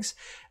 tags,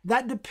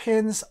 that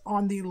depends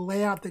on the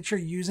layout that you're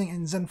using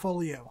in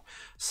Zenfolio.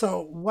 So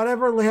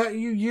whatever layout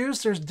you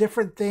use, there's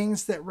different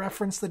things that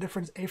reference the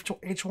different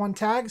H1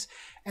 tags.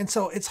 And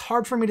so it's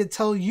hard for me to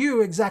tell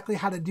you exactly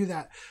how to do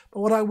that.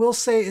 But what I will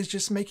say is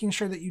just making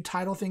sure that you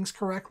title things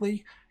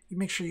correctly. You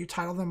make sure you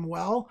title them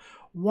well.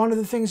 One of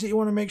the things that you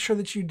want to make sure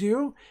that you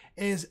do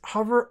is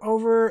hover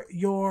over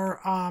your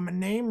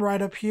name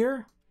right up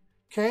here.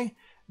 Okay,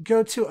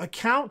 go to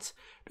account,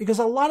 because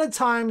a lot of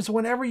times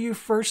whenever you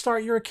first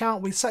start your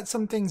account, we set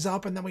some things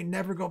up and then we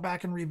never go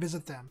back and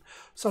revisit them.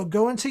 So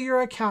go into your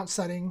account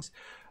settings,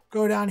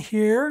 go down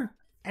here,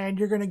 and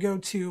you're going to go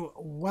to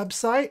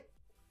website,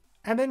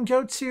 and then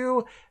go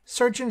to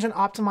search engine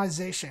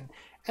optimization.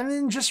 And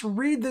then just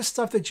read this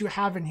stuff that you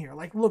have in here.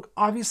 Like, look,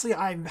 obviously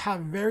I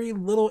have very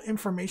little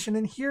information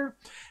in here.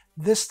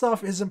 This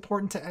stuff is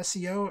important to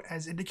SEO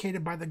as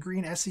indicated by the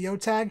green SEO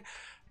tag.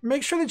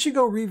 Make sure that you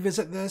go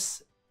revisit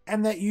this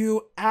and that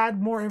you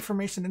add more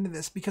information into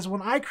this, because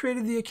when I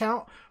created the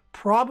account,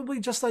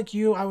 probably just like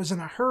you, I was in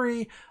a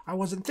hurry. I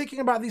wasn't thinking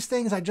about these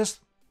things. I just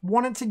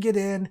wanted to get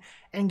in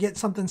and get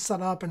something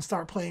set up and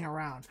start playing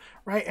around,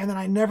 right? And then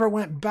I never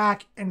went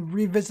back and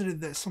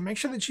revisited this. So make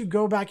sure that you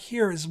go back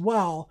here as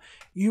well.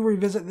 You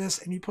revisit this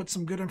and you put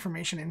some good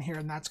information in here,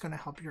 and that's going to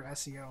help your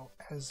SEO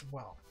as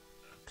well.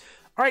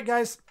 All right,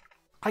 guys,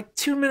 like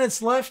 2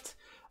 minutes left.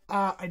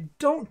 I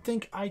don't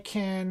think I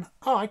can.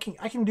 Oh, I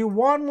can do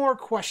one more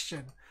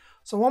question.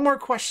 So one more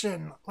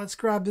question. Let's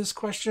grab this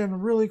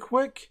question really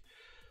quick.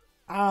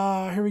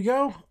 Here we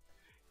go.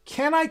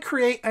 Can I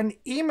create an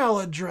email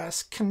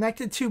address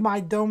connected to my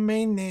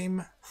domain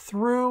name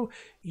through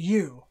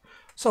you?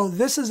 So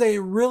this is a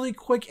really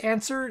quick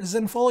answer.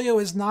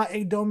 Zenfolio is not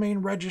a domain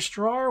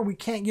registrar. We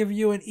can't give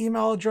you an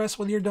email address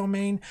with your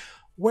domain.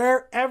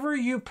 Wherever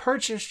you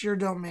purchased your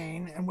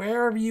domain and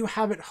wherever you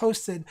have it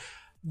hosted,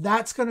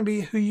 that's going to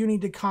be who you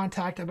need to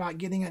contact about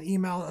getting an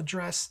email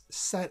address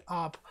set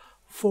up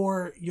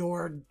for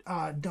your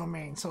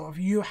domain. So if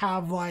you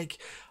have like,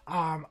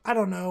 I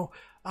don't know,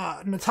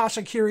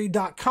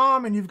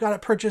 natashakiri.com and you've got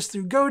it purchased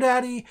through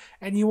GoDaddy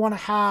and you want to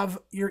have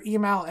your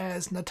email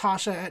as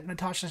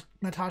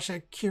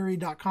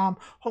natashakiri.com.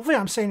 Hopefully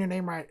I'm saying your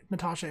name right,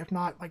 Natasha. If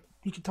not, like,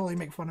 you can totally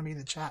make fun of me in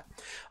the chat.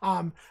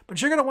 But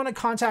you're going to want to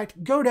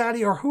contact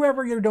GoDaddy or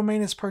whoever your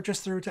domain is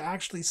purchased through to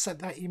actually set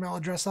that email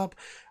address up.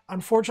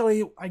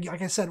 Unfortunately,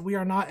 like I said, we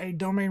are not a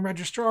domain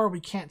registrar.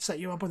 We can't set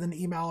you up with an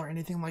email or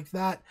anything like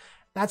that.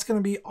 That's going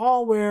to be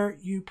all where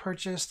you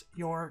purchased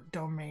your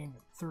domain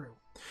through.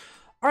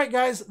 All right,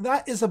 guys,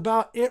 that is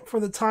about it for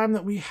the time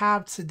that we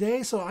have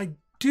today. So I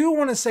do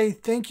want to say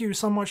thank you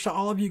so much to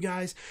all of you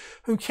guys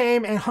who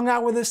came and hung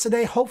out with us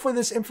today. Hopefully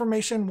this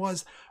information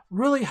was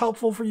really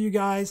helpful for you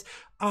guys.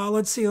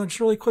 Let's see. Let's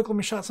really quick. Let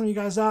me shout some of you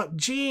guys out.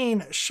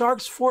 Gene,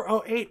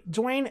 Sharks408,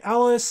 Dwayne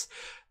Ellis,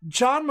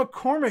 John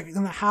McCormick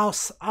in the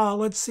house.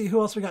 Let's see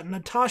who else we got.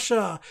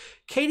 Natasha.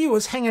 Katie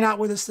was hanging out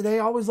with us today.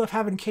 Always love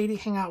having Katie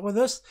hang out with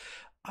us.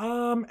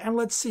 And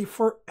let's see.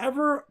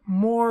 Forever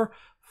More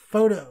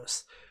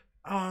Photos.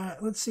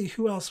 Let's see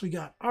who else we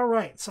got. All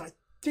right. So I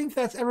think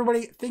that's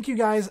everybody. Thank you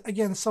guys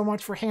again so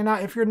much for hanging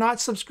out. If you're not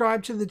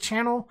subscribed to the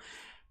channel,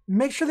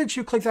 make sure that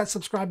you click that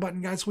subscribe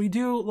button, guys. We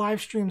do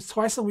live streams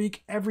twice a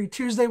week. Every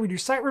Tuesday, we do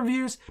site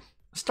reviews.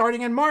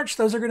 Starting in March,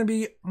 those are going to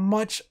be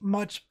much,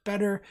 much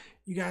better.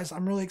 You guys,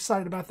 I'm really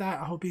excited about that.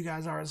 I hope you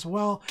guys are as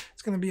well.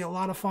 It's going to be a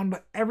lot of fun.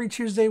 But every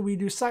Tuesday, we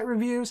do site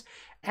reviews.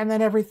 And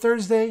then every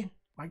Thursday,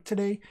 like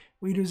today,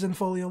 we do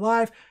Zenfolio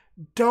Live.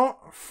 Don't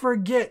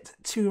forget,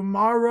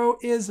 tomorrow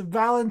is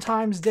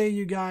Valentine's Day,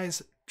 you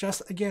guys.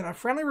 Just, again, a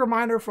friendly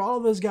reminder for all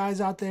of those guys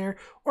out there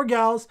or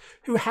gals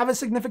who have a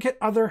significant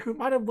other who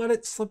might have let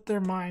it slip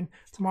their mind.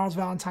 Tomorrow's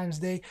Valentine's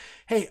Day.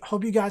 Hey,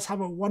 hope you guys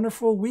have a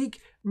wonderful week.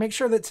 Make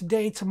sure that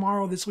today,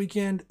 tomorrow, this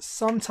weekend,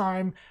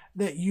 sometime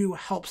that you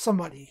help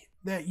somebody,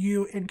 that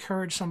you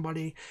encourage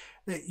somebody,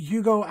 that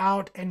you go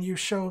out and you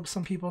show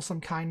some people some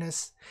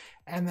kindness,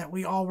 and that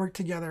we all work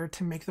together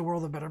to make the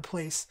world a better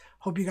place.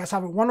 Hope you guys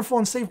have a wonderful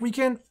and safe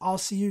weekend. I'll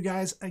see you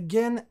guys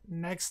again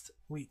next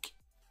week.